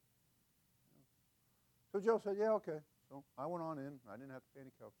 So Joe said, yeah, okay. So I went on in. I didn't have to pay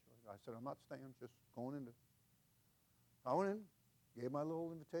any cover charge. I said, I'm not staying, just going into. I went in, gave my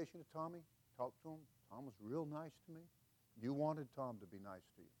little invitation to Tommy, talked to him. Tom was real nice to me. You wanted Tom to be nice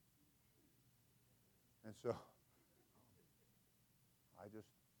to you. And so I just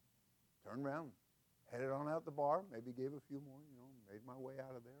turned around, headed on out the bar, maybe gave a few more, made my way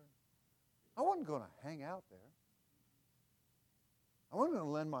out of there. I wasn't going to hang out there. I wasn't going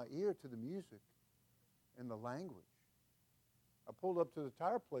to lend my ear to the music and the language. I pulled up to the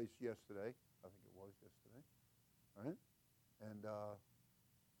tire place yesterday. I think it was yesterday. Right? And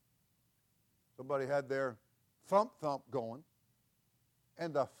somebody had their thump going.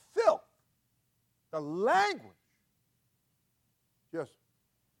 And the filth, the language, just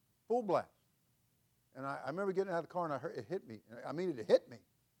full blast. And I remember getting out of the car and I heard it hit me. I mean, it hit me.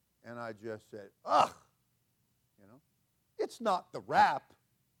 And I just said, ugh. It's not the rap.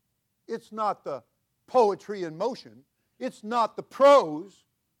 It's not the poetry in motion. It's not the prose.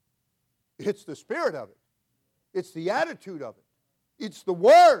 It's the spirit of it. It's the attitude of it. It's the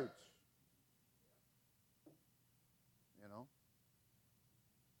words.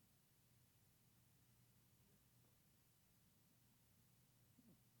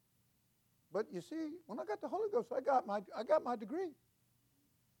 But you see, when I got the Holy Ghost, I got my degree.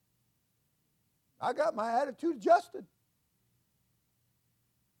 I got my attitude adjusted.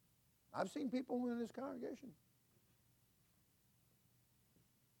 I've seen people in this congregation.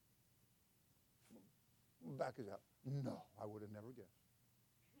 Back is out. No, I would have never guessed.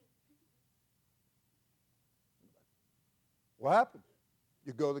 What happens?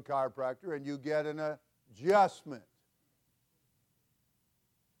 You go to the chiropractor and you get an adjustment.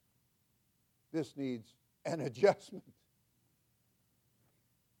 This needs an adjustment.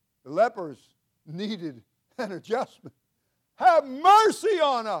 The lepers needed an adjustment. Have mercy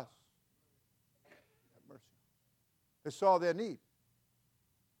on us. Have mercy. They saw their need.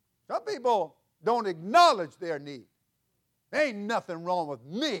 Some people don't acknowledge their need. There ain't nothing wrong with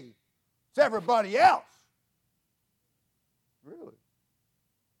me. It's everybody else. Really?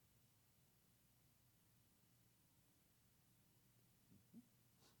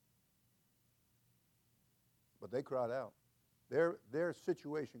 But they cried out. Their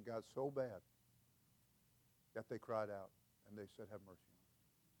situation got so bad that they cried out and they said, have mercy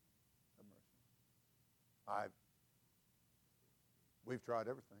on us. Have mercy. We've tried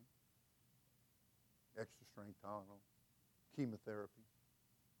everything. Extra strength Tylenol, chemotherapy.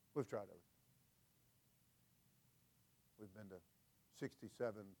 We've tried everything. We've been to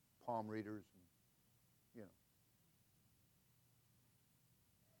 67 palm readers and,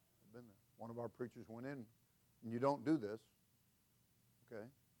 I've been there. One of our preachers went in. And you don't do this, okay?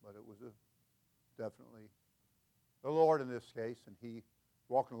 But it was definitely the Lord in this case, and he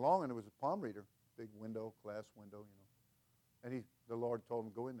walking along, and it was a palm reader, big window, glass window, and the Lord told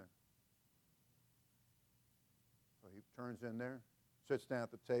him, go in there. So he turns in there, sits down at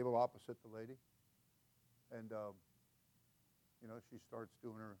the table opposite the lady, and she starts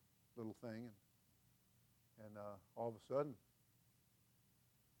doing her little thing, and all of a sudden,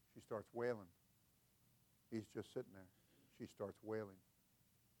 she starts wailing. He's just sitting there. She starts wailing.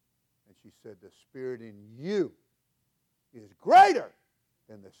 And she said, the spirit in you is greater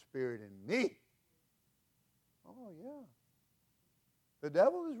than the spirit in me. Oh, yeah. The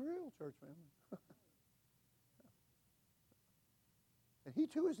devil is real, church family. And he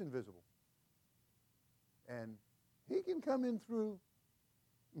too is invisible. And he can come in through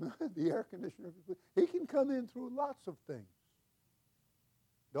the air conditioner. He can come in through lots of things.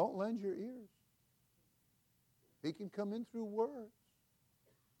 Don't lend your ears. He can come in through words.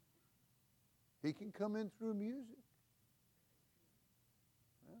 He can come in through music.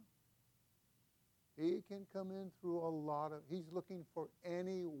 Yeah. He can come in through a lot of, he's looking for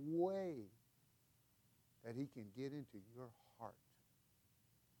any way that he can get into your heart.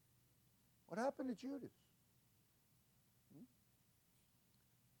 What happened to Judas?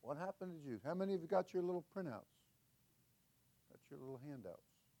 What happened to Jude? How many of you got your little printouts? Got your little handouts?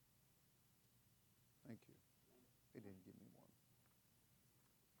 Thank you. He didn't give me one.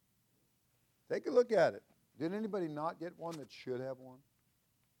 Take a look at it. Did anybody not get one that should have one?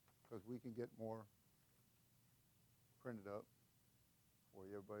 Because we can get more printed up for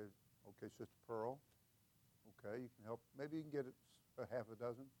you. Everybody, okay, Sister Pearl. Okay, you can help. Maybe you can get it a half a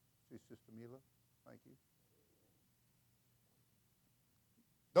dozen. See, Sister Mila. Thank you.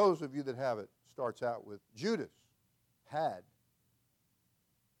 Those of you that have it, starts out with Judas had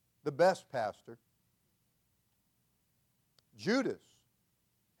the best pastor. Judas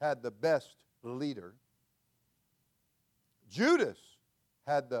had the best leader. Judas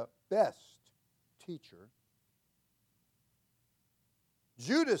had the best teacher.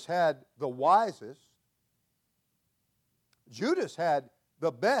 Judas had the wisest. Judas had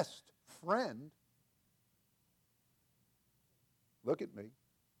the best friend. Look at me.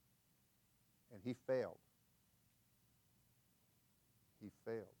 And he failed. He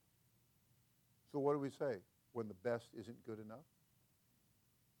failed. So what do we say when the best isn't good enough?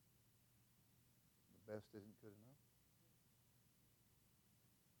 The best isn't good enough.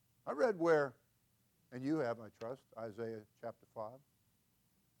 I read where, and you have, I trust, Isaiah chapter 5,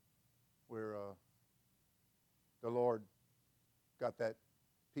 where the Lord got that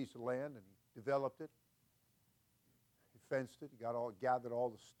piece of land and he developed it. He fenced it. He gathered all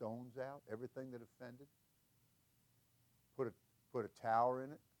the stones out, everything that offended. Put a tower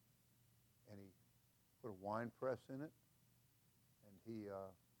in it, and he put a wine press in it, and he,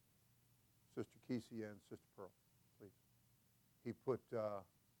 Sister Kesia and Sister Pearl, please.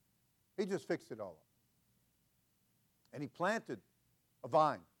 He just fixed it all up. And he planted a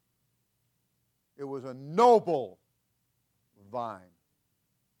vine. It was a noble vine.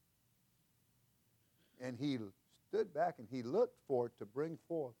 And he stood back and he looked for it to bring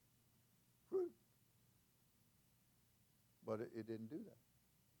forth fruit. But it didn't do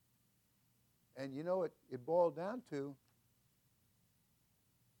that. And you know, it boiled down to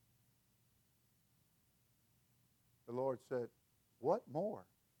the Lord said, what more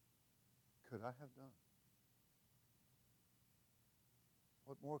could I have done?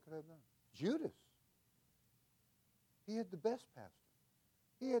 What more could I have done? Judas. He had the best pastor.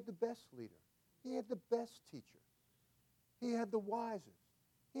 He had the best leader. He had the best teacher. He had the wisest.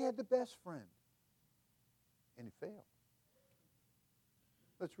 He had the best friend. And he failed.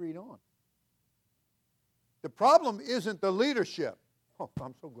 Let's read on. The problem isn't the leadership. Oh,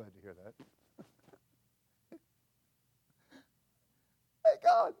 I'm so glad to hear that. Hey,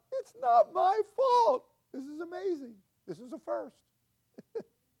 God, it's not my fault. This is amazing. This is a first.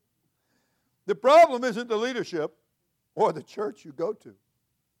 The problem isn't the leadership or the church you go to.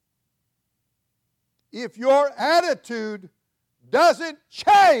 If your attitude doesn't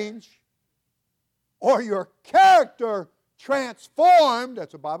change or your character transformed,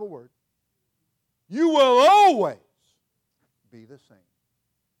 that's a Bible word, you will always be the same.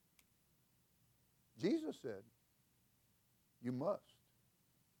 Jesus said, you must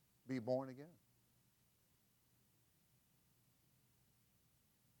be born again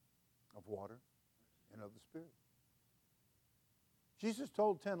of water and of the Spirit. Jesus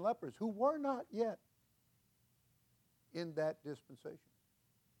told 10 lepers who were not yet in that dispensation,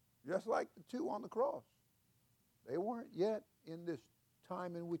 just like the two on the cross. They weren't yet in this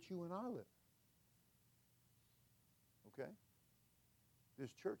time in which you and I live. Okay?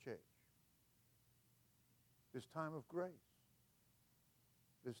 This church age. This time of grace.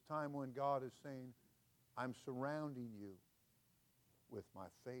 This time when God is saying, I'm surrounding you with my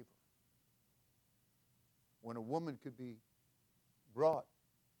favor. When a woman could be brought,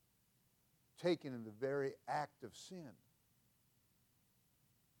 taken in the very act of sin.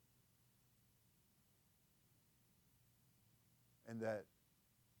 And that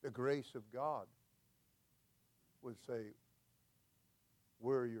the grace of God would say,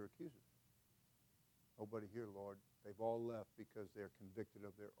 where are your accusers? Nobody here, Lord. They've all left because they're convicted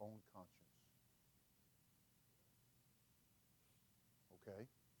of their own conscience. Okay?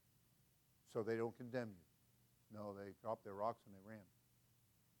 So they don't condemn you. No, they dropped their rocks and they ran.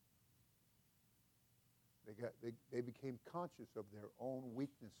 They became conscious of their own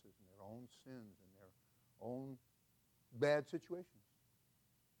weaknesses and their own sins and their own bad situations.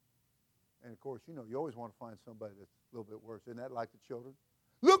 And of course, you know, you always want to find somebody that's a little bit worse. Isn't that like the children?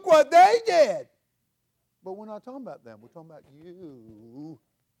 Look what they did! But we're not talking about them. We're talking about you.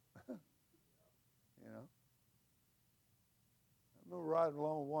 You know? I remember riding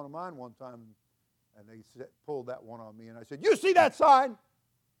along with one of mine one time, and they pulled that one on me, and I said, you see that sign?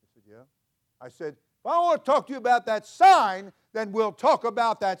 I said, yeah. I said, If I want to talk to you about that sign, then we'll talk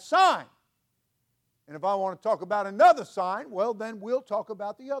about that sign. And if I want to talk about another sign, well, then we'll talk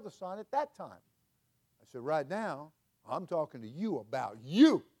about the other sign at that time. I said, right now, I'm talking to you about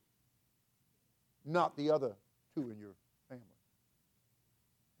you, not the other two in your family.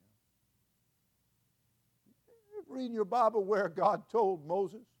 You're reading your Bible where God told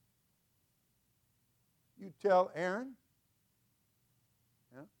Moses, you tell Aaron,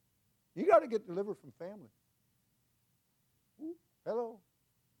 you got to get delivered from family. Ooh, hello.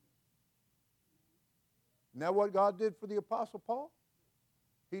 Isn't that what God did for the Apostle Paul?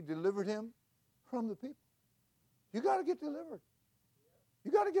 He delivered him from the people. You got to get delivered.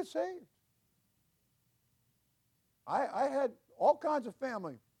 You got to get saved. I had all kinds of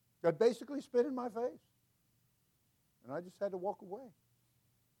family that basically spit in my face. And I just had to walk away.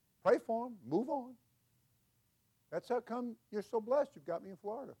 Pray for them. Move on. That's how come you're so blessed you've got me in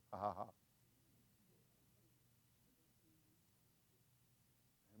Florida. Ha ha ha.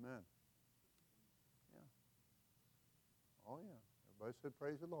 Amen. Yeah. Oh yeah. Everybody said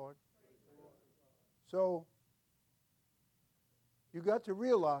praise the Lord. So you got to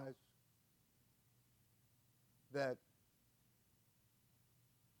realize that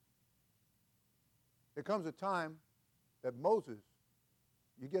there comes a time that Moses,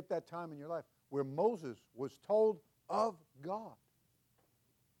 you get that time in your life where Moses was told of God,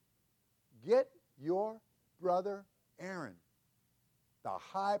 get your brother Aaron, the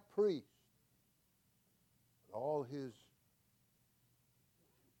high priest, with all his,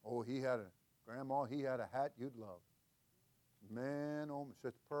 he had a hat you'd love. Man, oh,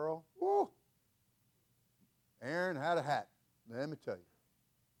 Sister Pearl, woo! Aaron had a hat. Let me tell you.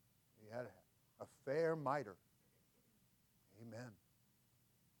 He had a hat. A fair mitre. Amen.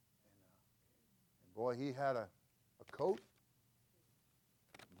 And boy, he had a coat.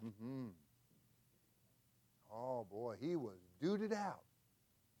 Mm-hmm. Oh, boy, he was duded out.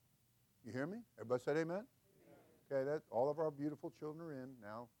 You hear me? Everybody said amen? Okay, that all of our beautiful children are in.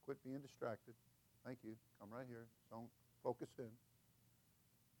 Now, quit being distracted. Thank you. Come right here. Don't focus in.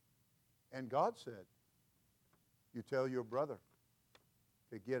 And God said, you tell your brother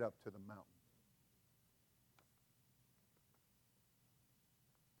to get up to the mountain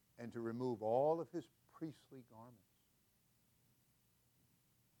and to remove all of his priestly garments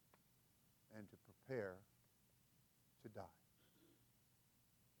and to prepare to die.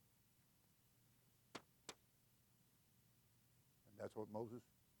 And that's what Moses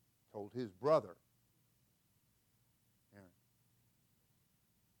told his brother, Aaron.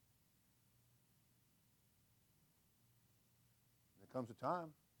 There comes a time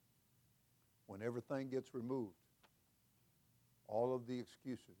when everything gets removed. All of the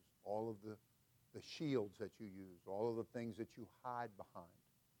excuses, all of the shields that you use, all of the things that you hide behind,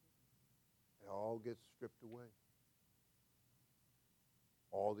 it all gets stripped away.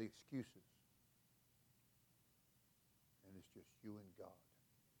 All the excuses. And it's just you and God.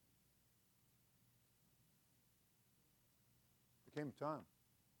 There came a time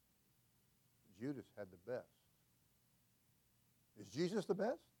Judas had the best. Is Jesus the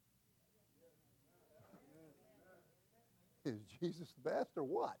best? Is Jesus the best or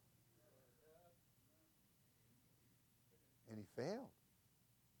what? And he failed.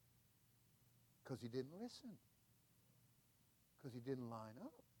 Because he didn't listen. Because he didn't line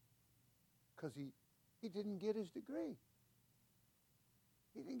up. Because he didn't get his degree.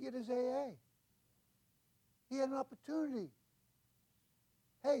 He didn't get his AA. He had an opportunity.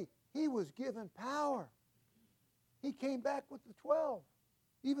 Hey, he was given power. He came back with the 12.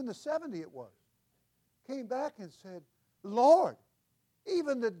 Even the 70 it was. Came back and said, Lord,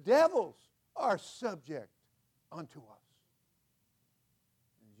 even the devils are subject unto us.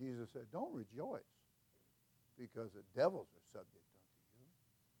 And Jesus said, don't rejoice because the devils are subject unto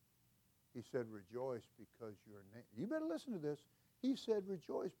you. He said, rejoice because your name, you better listen to this. He said,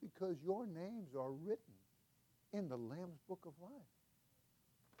 rejoice because your names are written in the Lamb's Book of Life.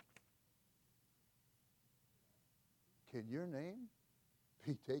 Can your name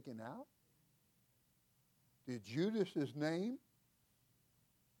be taken out? Did Judas's name,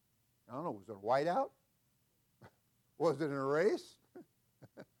 I don't know, was it a whiteout? Was it an erase?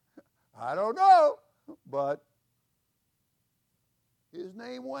 I don't know, but his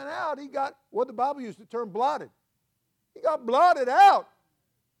name went out. He got what the Bible used the term blotted. He got blotted out.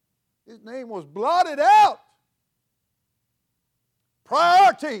 His name was blotted out.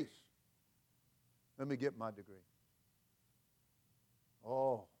 Priorities. Let me get my degree.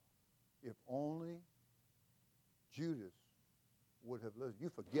 Oh, if only Judas would have listened. You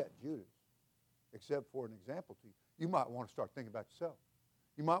forget Judas, except for an example to you. You might want to start thinking about yourself.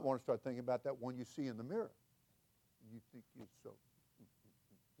 You might want to start thinking about that one you see in the mirror. You think you're so...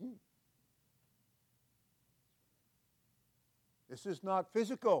 This is not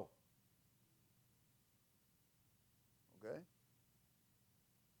physical. Okay?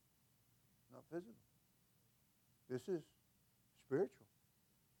 Not physical. This is spiritual.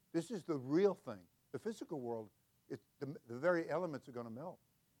 This is the real thing. The physical world, the very elements are going to melt.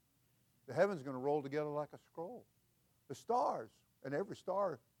 The heaven's going to roll together like a scroll. The stars, and every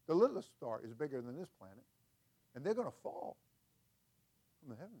star, the littlest star is bigger than this planet, and they're going to fall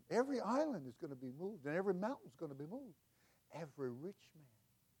from the heaven. Every island is going to be moved, and every mountain is going to be moved. Every rich man.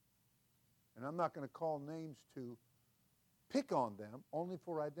 And I'm not going to call names to pick on them, only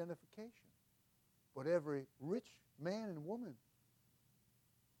for identification. But every rich man and woman,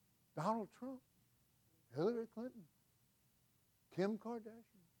 Donald Trump, Hillary Clinton, Kim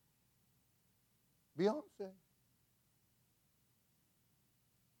Kardashian, Beyonce,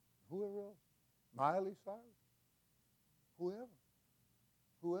 whoever else, Miley Cyrus,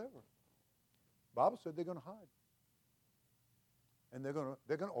 whoever. Bible said they're going to hide. And they're going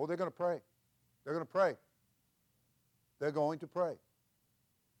to pray. They're going to pray. They're going to pray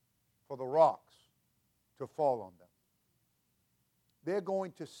for the rocks to fall on them. They're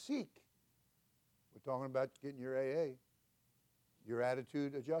going to seek. We're talking about getting your AA, your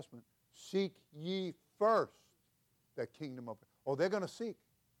attitude adjustment. Seek ye first the kingdom of God. They're going to seek.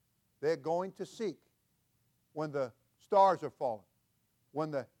 They're going to seek when the stars are falling,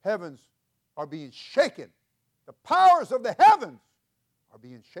 when the heavens are being shaken. The powers of the heavens are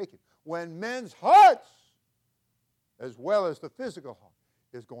being shaken. When men's hearts, as well as the physical heart,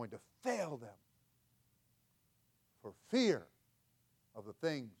 is going to fail them for fear of the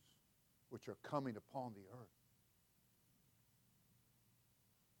things which are coming upon the earth.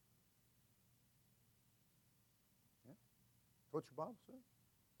 Yeah? That's what your Bible says.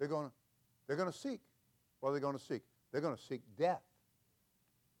 They're going to seek. What are they going to seek? They're going to seek death.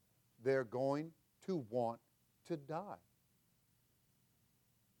 They're going to want to die.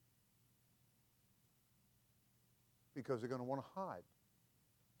 Because they're going to want to hide.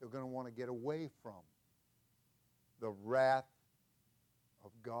 They're going to want to get away from the wrath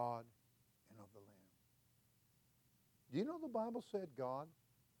of God and of the Lamb. Do you know the Bible said God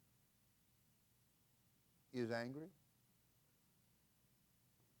is angry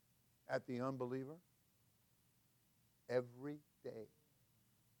at the unbeliever every day?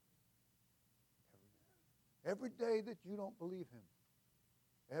 Every day that you don't believe him.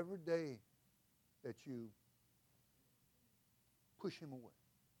 Every day that you push him away.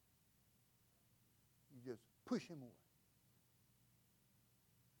 You just push him away.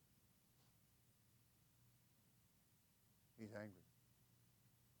 He's angry.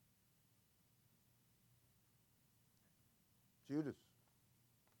 Judas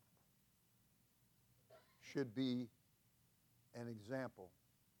should be an example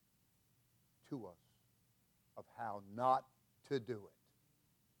to us of how not to do it.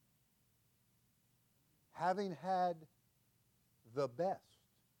 Having had the best,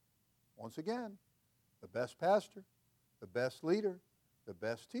 once again, the best pastor, the best leader, the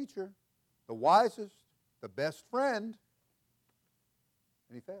best teacher, the wisest, the best friend,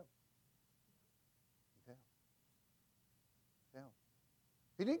 and he failed. He failed.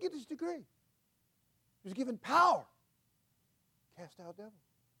 He didn't get his degree. He was given power. Cast out devils.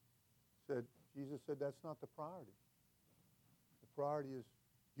 Jesus said that's not the priority. The priority is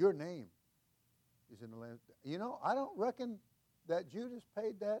your name is in the land. You know, I don't reckon that Judas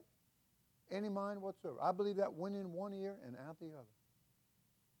paid that any mind whatsoever. I believe that went in one ear and out the other.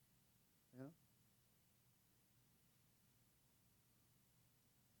 You know?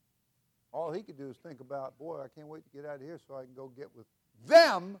 All he could do is think about, boy, I can't wait to get out of here so I can go get with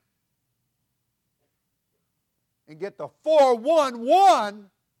them and get the 411.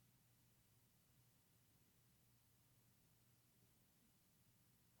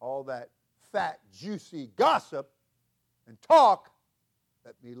 All that fat, juicy gossip and talk,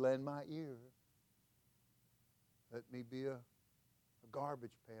 let me lend my ear. Let me be a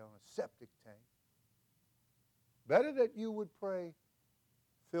garbage pail, a septic tank. Better that you would pray,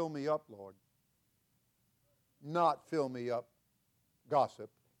 fill me up, Lord. Not fill me up, gossip.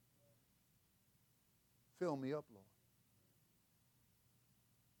 Fill me up, Lord.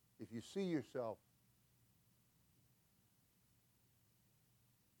 If you see yourself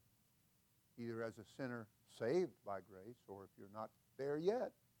either as a sinner saved by grace, or if you're not there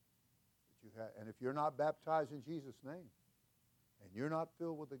yet, and if you're not baptized in Jesus' name, and you're not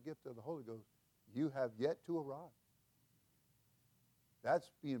filled with the gift of the Holy Ghost, you have yet to arrive. That's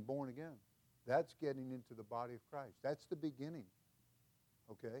being born again. That's getting into the body of Christ. That's the beginning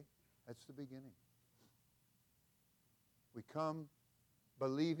Okay? That's the beginning. We come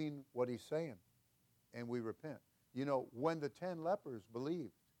believing what he's saying, and we repent. You know, when the 10 lepers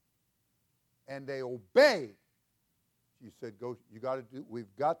believed and they obeyed, she said, "Go.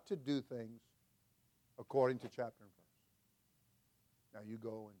 We've got to do things according to chapter and verse. Now you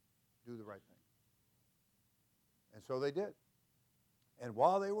go and do the right thing." And so they did. And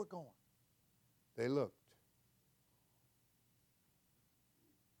while they were going, they looked.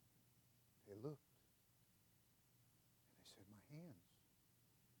 They looked. And they said, "My hands.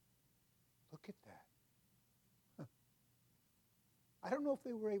 Look at that." Huh. I don't know if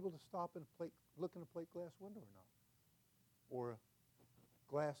they were able to stop and look in a plate glass window or not. Or a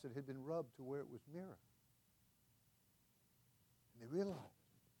glass that had been rubbed to where it was mirror. And they realized,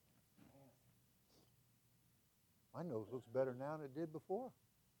 my nose looks better now than it did before.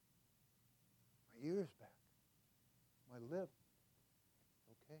 My ear's back. My lip.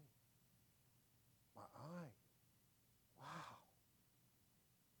 Okay. My eye. Wow.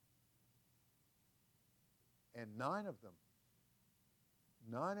 And 9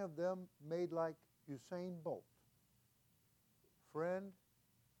 of them made like Usain Bolt. Friend,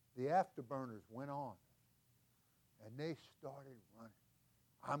 the afterburners went on. And they started running.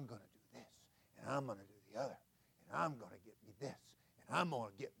 I'm going to do this. And I'm going to do the other. And I'm going to get me this. And I'm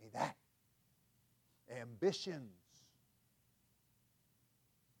going to get me that. Ambitions.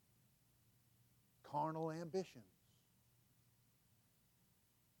 Carnal ambitions.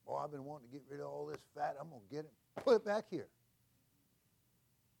 Boy, I've been wanting to get rid of all this fat. I'm going to get it. Put it back here.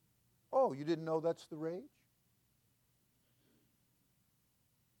 Oh, you didn't know that's the rage?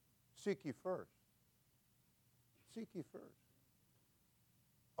 Seek ye first. Seek ye first.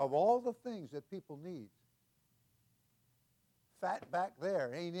 Of all the things that people need, fat back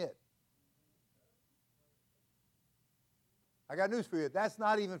there ain't it. I got news for you. That's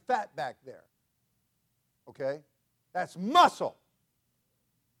not even fat back there. Okay? That's muscle.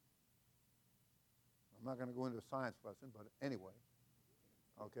 I'm not going to go into a science lesson, but anyway.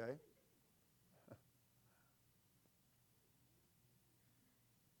 Okay?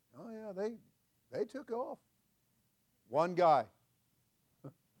 Oh, yeah, they took off. One guy.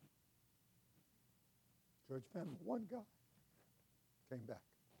 Church family, one guy came back.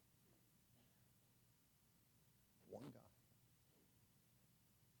 One guy.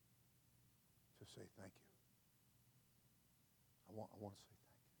 To say thank you. I want to say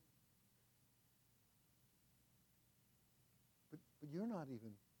thank you. But you're not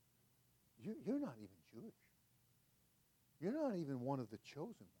even Jewish. You're not even one of the chosen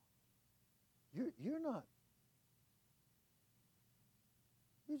ones. You're not.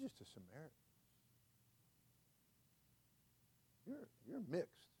 You're just a Samaritan. You're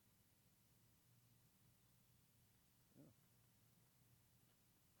mixed. Yeah.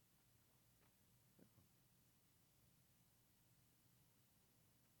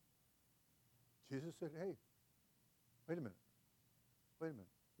 Jesus said, "Hey, wait a minute.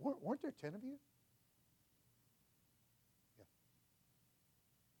 Weren't there 10 of you?" Yeah.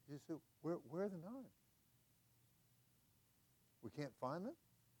 Jesus said, where are the 9? We can't find them?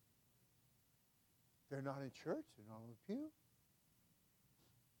 They're not in church. They're not on the pew.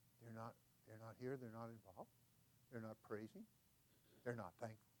 They're not here. They're not involved. They're not praising. They're not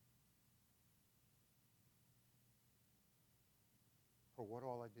thankful for what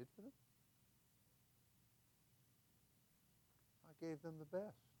all I did for them. I gave them the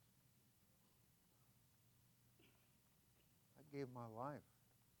best. I gave my life.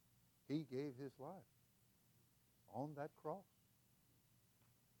 He gave his life on that cross.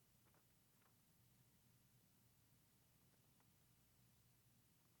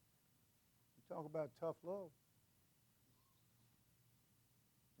 You talk about tough love.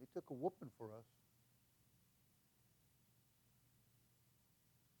 He took a whooping for us.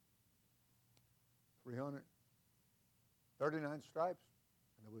 339 stripes,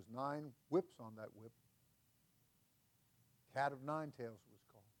 and there was 9 whips on that whip. Cat of 9 tails it was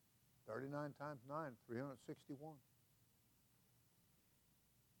called. 39 times 9, 361.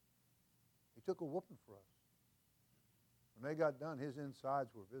 He took a whooping for us. When they got done, his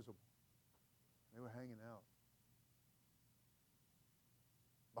insides were visible. They were hanging out.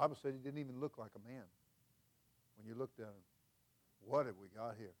 The Bible said he didn't even look like a man. When you looked at him, what have we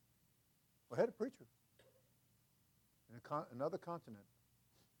got here? Well, I had a preacher in another continent.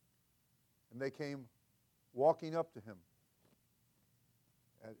 And they came walking up to him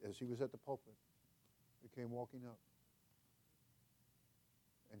as he was at the pulpit. They came walking up.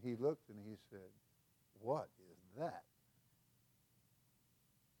 And he looked and he said, "What is that?"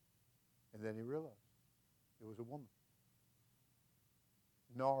 And then he realized it was a woman.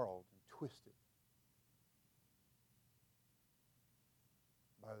 gnarled and twisted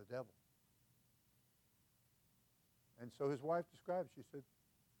by the devil. And so his wife described, she said,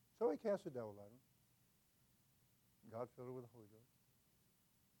 so he cast the devil out of him. God filled her with the Holy Ghost.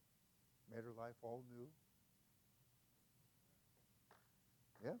 Made her life all new.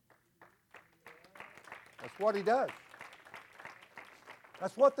 Yeah. That's what he does.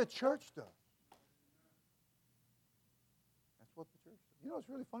 That's what the church does. That's what the church does. You know, it's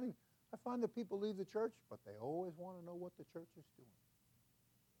really funny. I find that people leave the church, but they always want to know what the church is doing.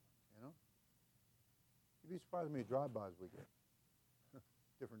 You know? You'd be surprised how many drive-bys we get.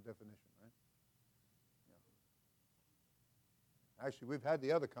 Different definition, right? Yeah. Actually, we've had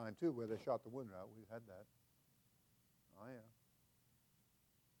the other kind, too, where they shot the window out. We've had that. Oh, yeah.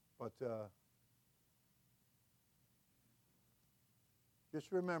 But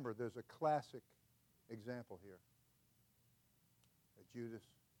just remember, there's a classic example here that Judas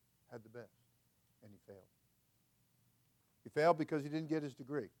had the best, and he failed. He failed because he didn't get his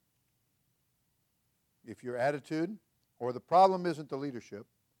degree. If your attitude or the problem isn't the leadership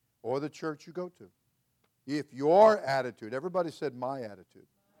or the church you go to, if your attitude, everybody said my attitude,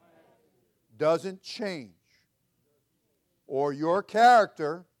 doesn't change, or your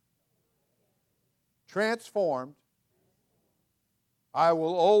character transformed, I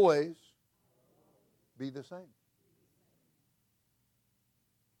will always be the same.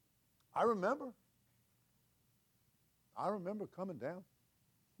 I remember coming down.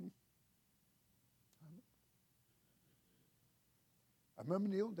 I remember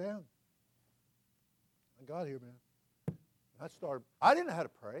kneeling down. I got here, man. I didn't know how to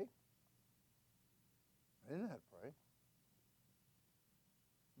pray.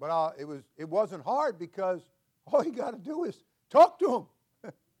 But it wasn't hard because all you got to do is talk to him.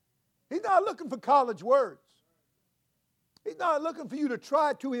 He's not looking for college words. He's not looking for you to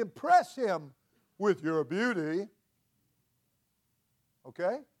try to impress him with your beauty.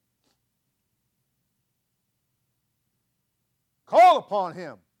 Okay? Call upon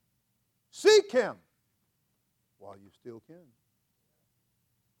him. Seek him while you still can.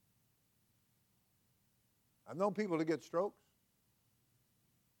 I've known people to get strokes.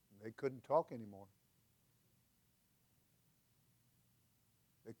 They couldn't talk anymore.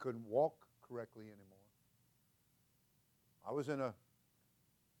 They couldn't walk correctly anymore. I was in an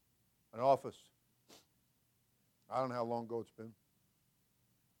office, I don't know how long ago it's been,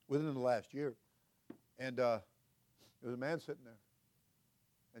 within the last year, and there was a man sitting there,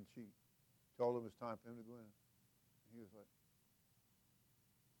 and she told him it was time for him to go in. And he was like,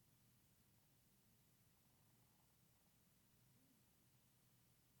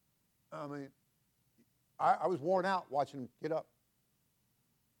 I mean, I was worn out watching him get up.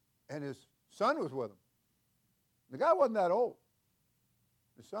 And his son was with him. The guy wasn't that old.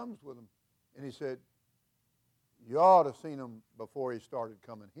 His son was with him. And he said, you ought to have seen him before he started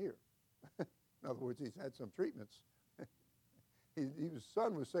coming here. In other words, he's had some treatments. His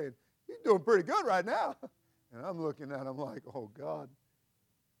son was saying, he's doing pretty good right now. And I'm looking at him like, oh, God,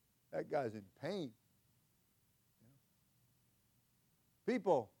 that guy's in pain.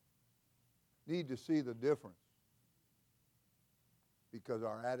 People need to see the difference because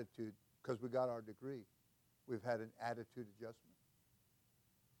our attitude, because we got our degree, we've had an attitude adjustment.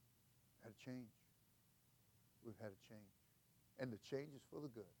 Had a change. We've had a change. And the change is for the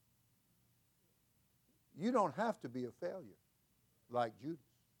good. You don't have to be a failure like Judas.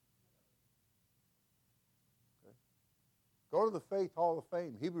 Okay? Go to the Faith Hall of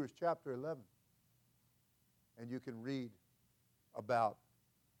Fame, Hebrews chapter 11, and you can read about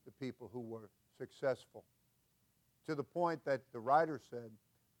the people who were successful to the point that the writer said,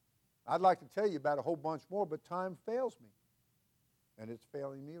 I'd like to tell you about a whole bunch more, but time fails me. And it's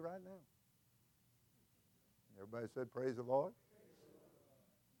failing me right now. Everybody said, praise the Lord.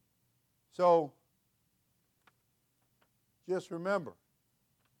 So, just remember,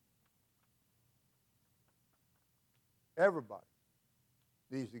 everybody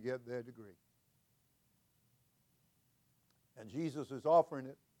needs to get their degree. And Jesus is offering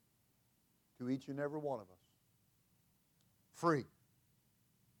it to each and every one of us. Free.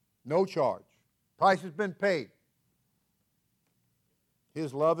 No charge. Price has been paid.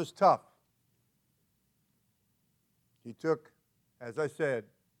 His love is tough. He took, as I said,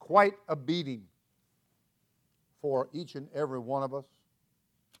 quite a beating for each and every one of us.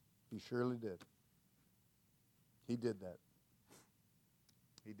 He surely did. He did that.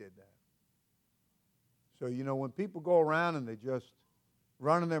 He did that. So, you know, when people go around and they just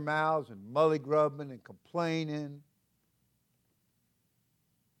running their mouths and mully-grubbing and complaining,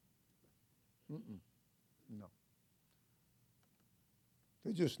 no.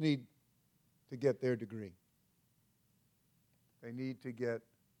 They just need to get their degree. They need to get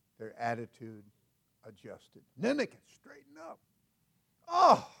their attitude adjusted. And then they can straighten up.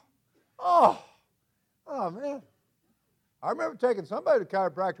 Oh, man. I remember taking somebody to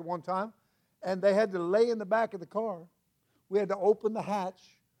chiropractor one time, and they had to lay in the back of the car. We had to open the hatch,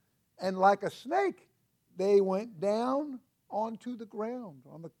 and like a snake, they went down onto the ground,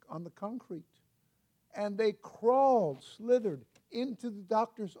 on the concrete. And they crawled, slithered into the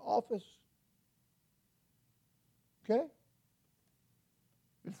doctor's office. Okay?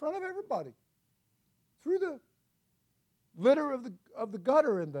 In front of everybody. Through the litter of the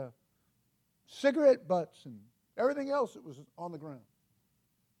gutter and the cigarette butts and everything else that was on the ground.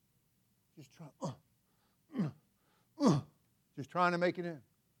 Just trying to make it in.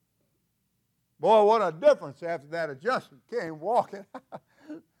 Boy, what a difference after that adjustment. Came walking.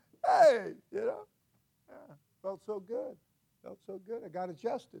 Hey, you know. Yeah, felt so good. Felt so good. I got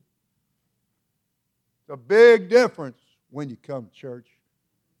adjusted. It's a big difference when you come to church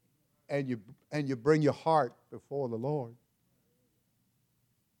and you bring your heart before the Lord.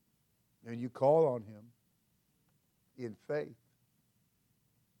 And you call on Him in faith.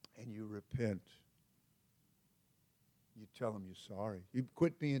 And you repent. You tell Him you're sorry. You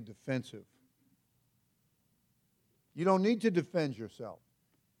quit being defensive. You don't need to defend yourself.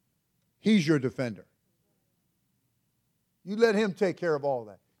 He's your defender. You let Him take care of all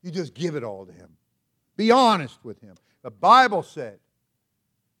that. You just give it all to Him. Be honest with Him. The Bible said,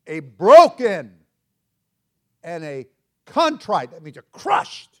 a broken and a contrite, that means a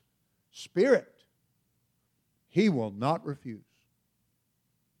crushed spirit, He will not refuse.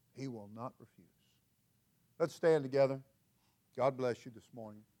 He will not refuse. Let's stand together. God bless you this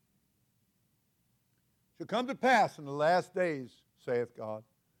morning. Shall come to pass in the last days, saith God,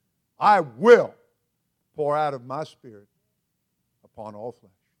 I will pour out of my Spirit upon all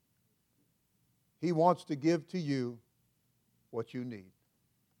flesh. He wants to give to you what you need.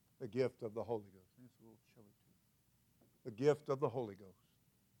 The gift of the Holy Ghost. It's a little chilly too. The gift of the Holy Ghost.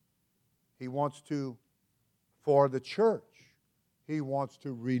 He wants to, for the church, He wants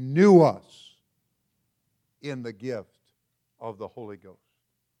to renew us in the gift of the Holy Ghost.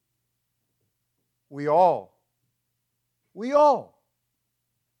 We all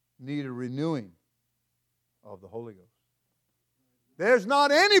need a renewing of the Holy Ghost. There's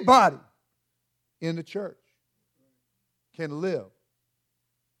not anybody in the church can live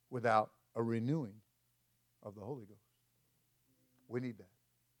without a renewing of the Holy Ghost. We need that.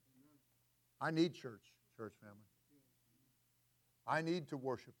 I need church family. I need to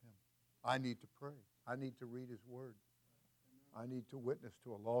worship Him. I need to pray. I need to read His Word. I need to witness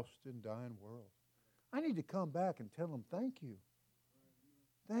to a lost and dying world. I need to come back and tell Him, thank you.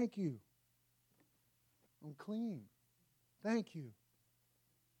 Thank you. I'm clean. Thank you.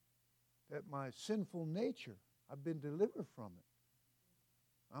 That my sinful nature, I've been delivered from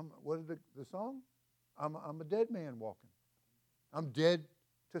it. What is the song? I'm a dead man walking. I'm dead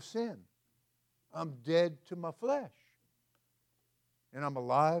to sin. I'm dead to my flesh. And I'm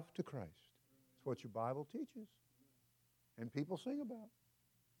alive to Christ. That's what your Bible teaches. And people sing about.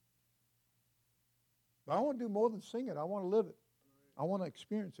 But I want to do more than sing it. I want to live it. I want to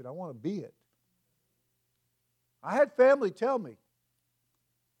experience it. I want to be it. I had family tell me,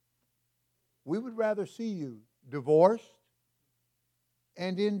 we would rather see you divorced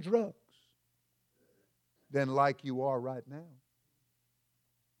and in drugs than like you are right now.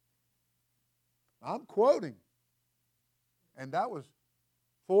 I'm quoting. And that was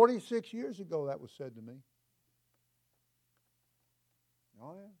 46 years ago that was said to me.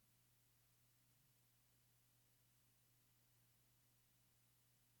 Oh, yeah.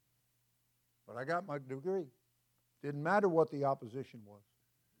 But I got my degree. Didn't matter what the opposition was.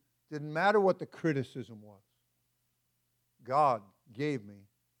 Didn't matter what the criticism was. God gave me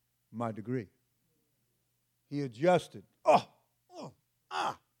my degree. He adjusted. Oh,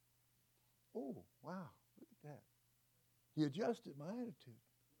 wow. Look at that. He adjusted my attitude.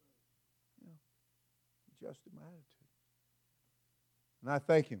 Adjusted my attitude. And I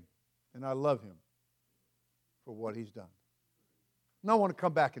thank Him and I love Him for what He's done. And I want to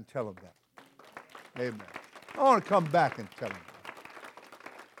come back and tell Him that. Amen. I want to come back and tell Him that.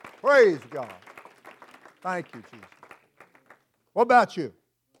 Praise God. Thank you, Jesus. What about you?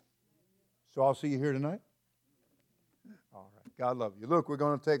 So I'll see you here tonight? All right. God love you. Look, we're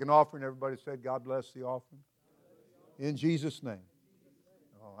going to take an offering. Everybody said, God bless the offering. In Jesus' name.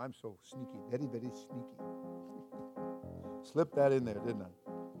 Oh, I'm so sneaky. Very, very sneaky. Slipped that in there, didn't I?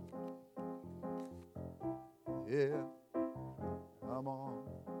 Yeah. Come on.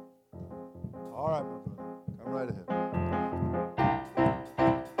 All right, my brother. Come right ahead.